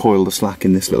I'm going to coil the slack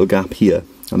in this little gap here,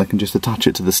 and I can just attach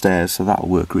it to the stairs, so that'll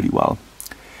work really well.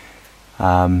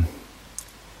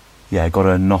 Yeah, got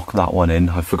to knock that one in.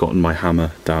 I've forgotten my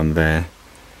hammer down there.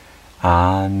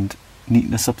 And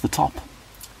neatness up the top.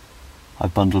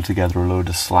 I've bundled together a load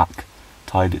of slack,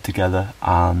 tied it together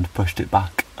and pushed it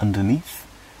back underneath.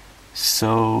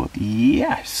 So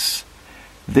yes,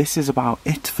 this is about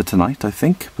it for tonight, I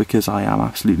think, because I am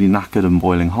absolutely knackered and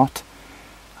boiling hot.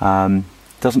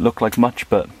 Doesn't look like much,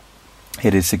 but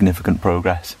it is significant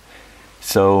progress.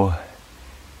 So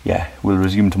yeah, we'll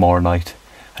resume tomorrow night,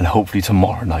 and hopefully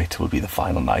tomorrow night will be the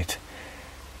final night.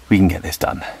 We can get this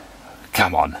done.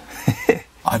 Come on.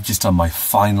 I've just done my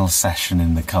final session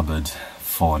in the cupboard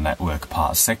for network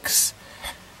part 6.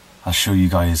 I'll show you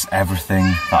guys everything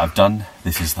that I've done.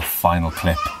 This is the final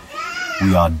clip.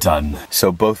 We are done.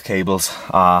 So both cables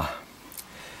are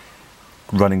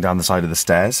running down the side of the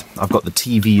stairs. I've got the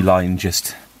TV line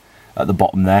just at the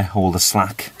bottom there, all the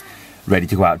slack ready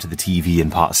to go out to the TV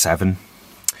in part 7.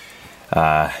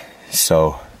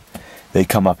 So they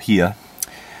come up here.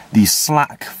 The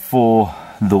slack for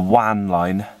the WAN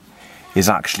line is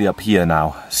actually up here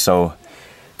now. So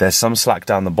there's some slack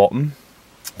down the bottom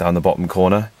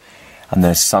corner, and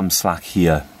there's some slack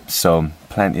here. So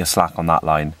plenty of slack on that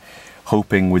line.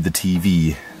 Hoping with the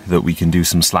TV that we can do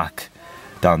some slack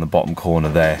down the bottom corner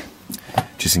there,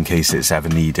 just in case it's ever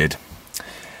needed.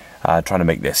 Trying to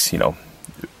make this, you know,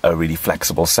 a really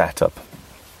flexible setup.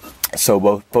 So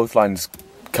both lines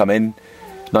come in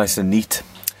nice and neat,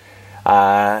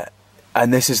 and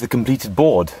this is the completed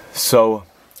board. So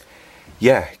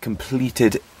yeah,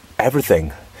 completed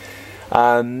everything.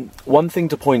 One thing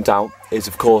to point out is,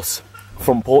 of course,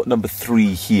 from port number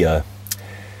 3 here,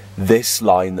 this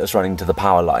line that's running to the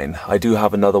power line, I do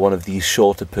have another one of these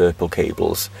shorter purple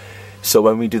cables. So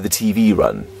when we do the TV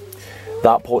run,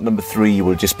 that port number 3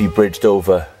 will just be bridged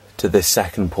over to this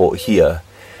second port here,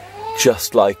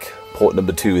 just like port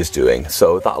number 2 is doing.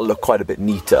 So that'll look quite a bit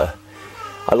neater.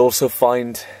 I'll also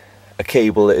find a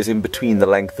cable that is in between the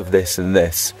length of this and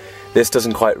this. This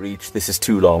doesn't quite reach, this is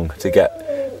too long to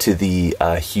get to the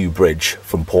Hue bridge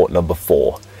from port number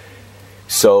 4.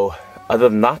 So other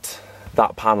than that,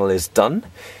 that panel is done.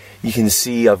 You can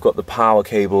see I've got the power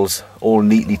cables all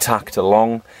neatly tacked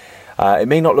along. It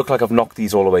may not look like I've knocked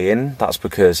these all the way in, that's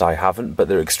because I haven't, but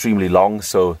they're extremely long,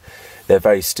 so they're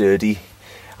very sturdy,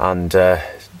 and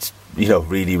it's, you know,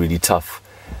 really, really tough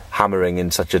hammering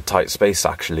in such a tight space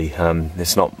actually.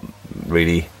 It's not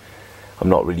really, I'm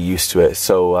not really used to it,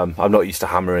 so I'm not used to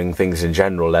hammering things in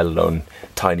general, let alone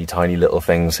tiny, tiny little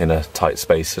things in a tight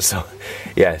space. So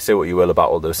yeah, say what you will about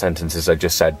all those sentences I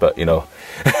just said, but you know.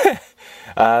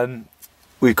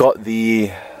 We've got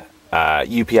the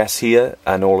UPS here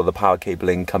and all of the power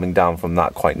cabling coming down from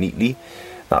that quite neatly.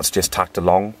 That's just tacked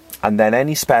along, and then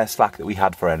any spare slack that we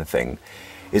had for anything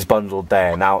is bundled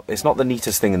there. Now, it's not the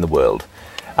neatest thing in the world.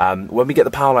 When we get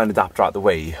the power line adapter out of the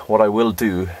way, what I will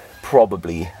do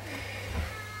probably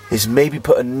is maybe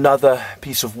put another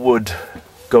piece of wood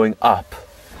going up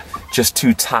just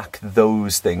to tack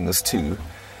those things too,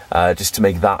 just to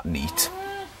make that neat,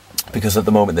 because at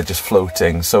the moment they're just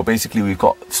floating. So basically we've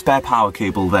got spare power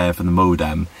cable there for the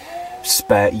modem,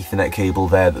 spare Ethernet cable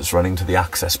there that's running to the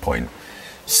access point.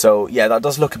 So yeah, that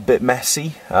does look a bit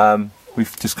messy.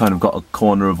 We've just kind of got a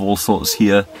corner of all sorts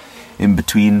here in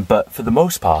between, but for the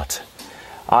most part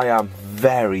I am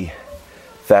very,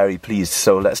 very pleased.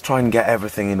 So let's try and get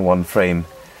everything in one frame.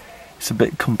 It's a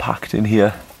bit compact in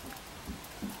here.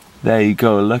 There you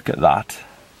go, look at that.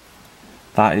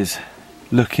 That is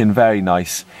looking very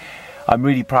nice. I'm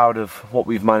really proud of what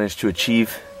we've managed to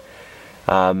achieve.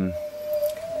 For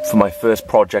my first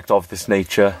project of this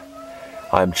nature,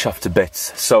 I'm chuffed to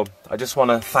bits. So I just want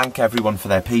to thank everyone for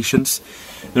their patience.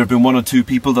 There have been 1 or 2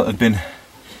 people that have been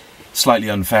slightly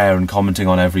unfair and commenting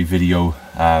on every video,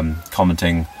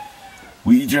 commenting,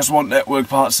 "We just want network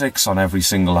part 6 on every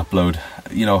single upload."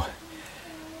 You know,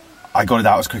 I got it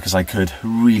out as quick as I could.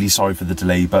 Really sorry for the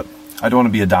delay, but I don't want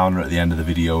to be a downer at the end of the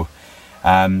video.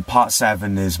 Part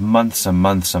 7 is months and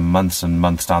months and months and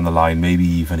months down the line, maybe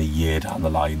even a year down the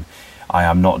line. I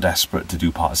am not desperate to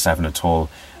do part 7 at all,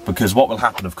 because what will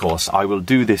happen, of course, I will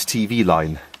do this TV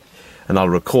line and I'll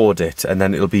record it, and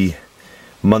then it'll be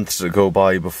months that go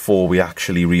by before we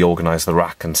actually reorganise the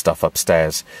rack and stuff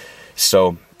upstairs.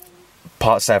 So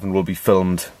part 7 will be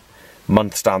filmed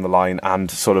months down the line,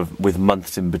 and sort of with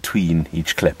months in between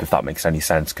each clip, if that makes any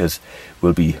sense, because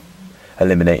we'll be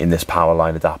eliminating this power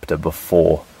line adapter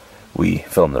before we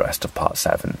film the rest of part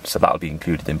 7. So that'll be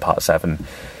included in part 7.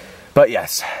 But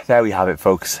yes, there we have it,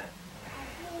 folks.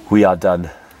 We are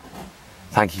done.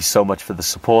 Thank you so much for the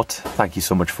support. Thank you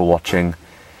so much for watching.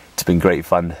 It's been great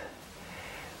fun.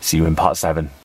 See you in part 7.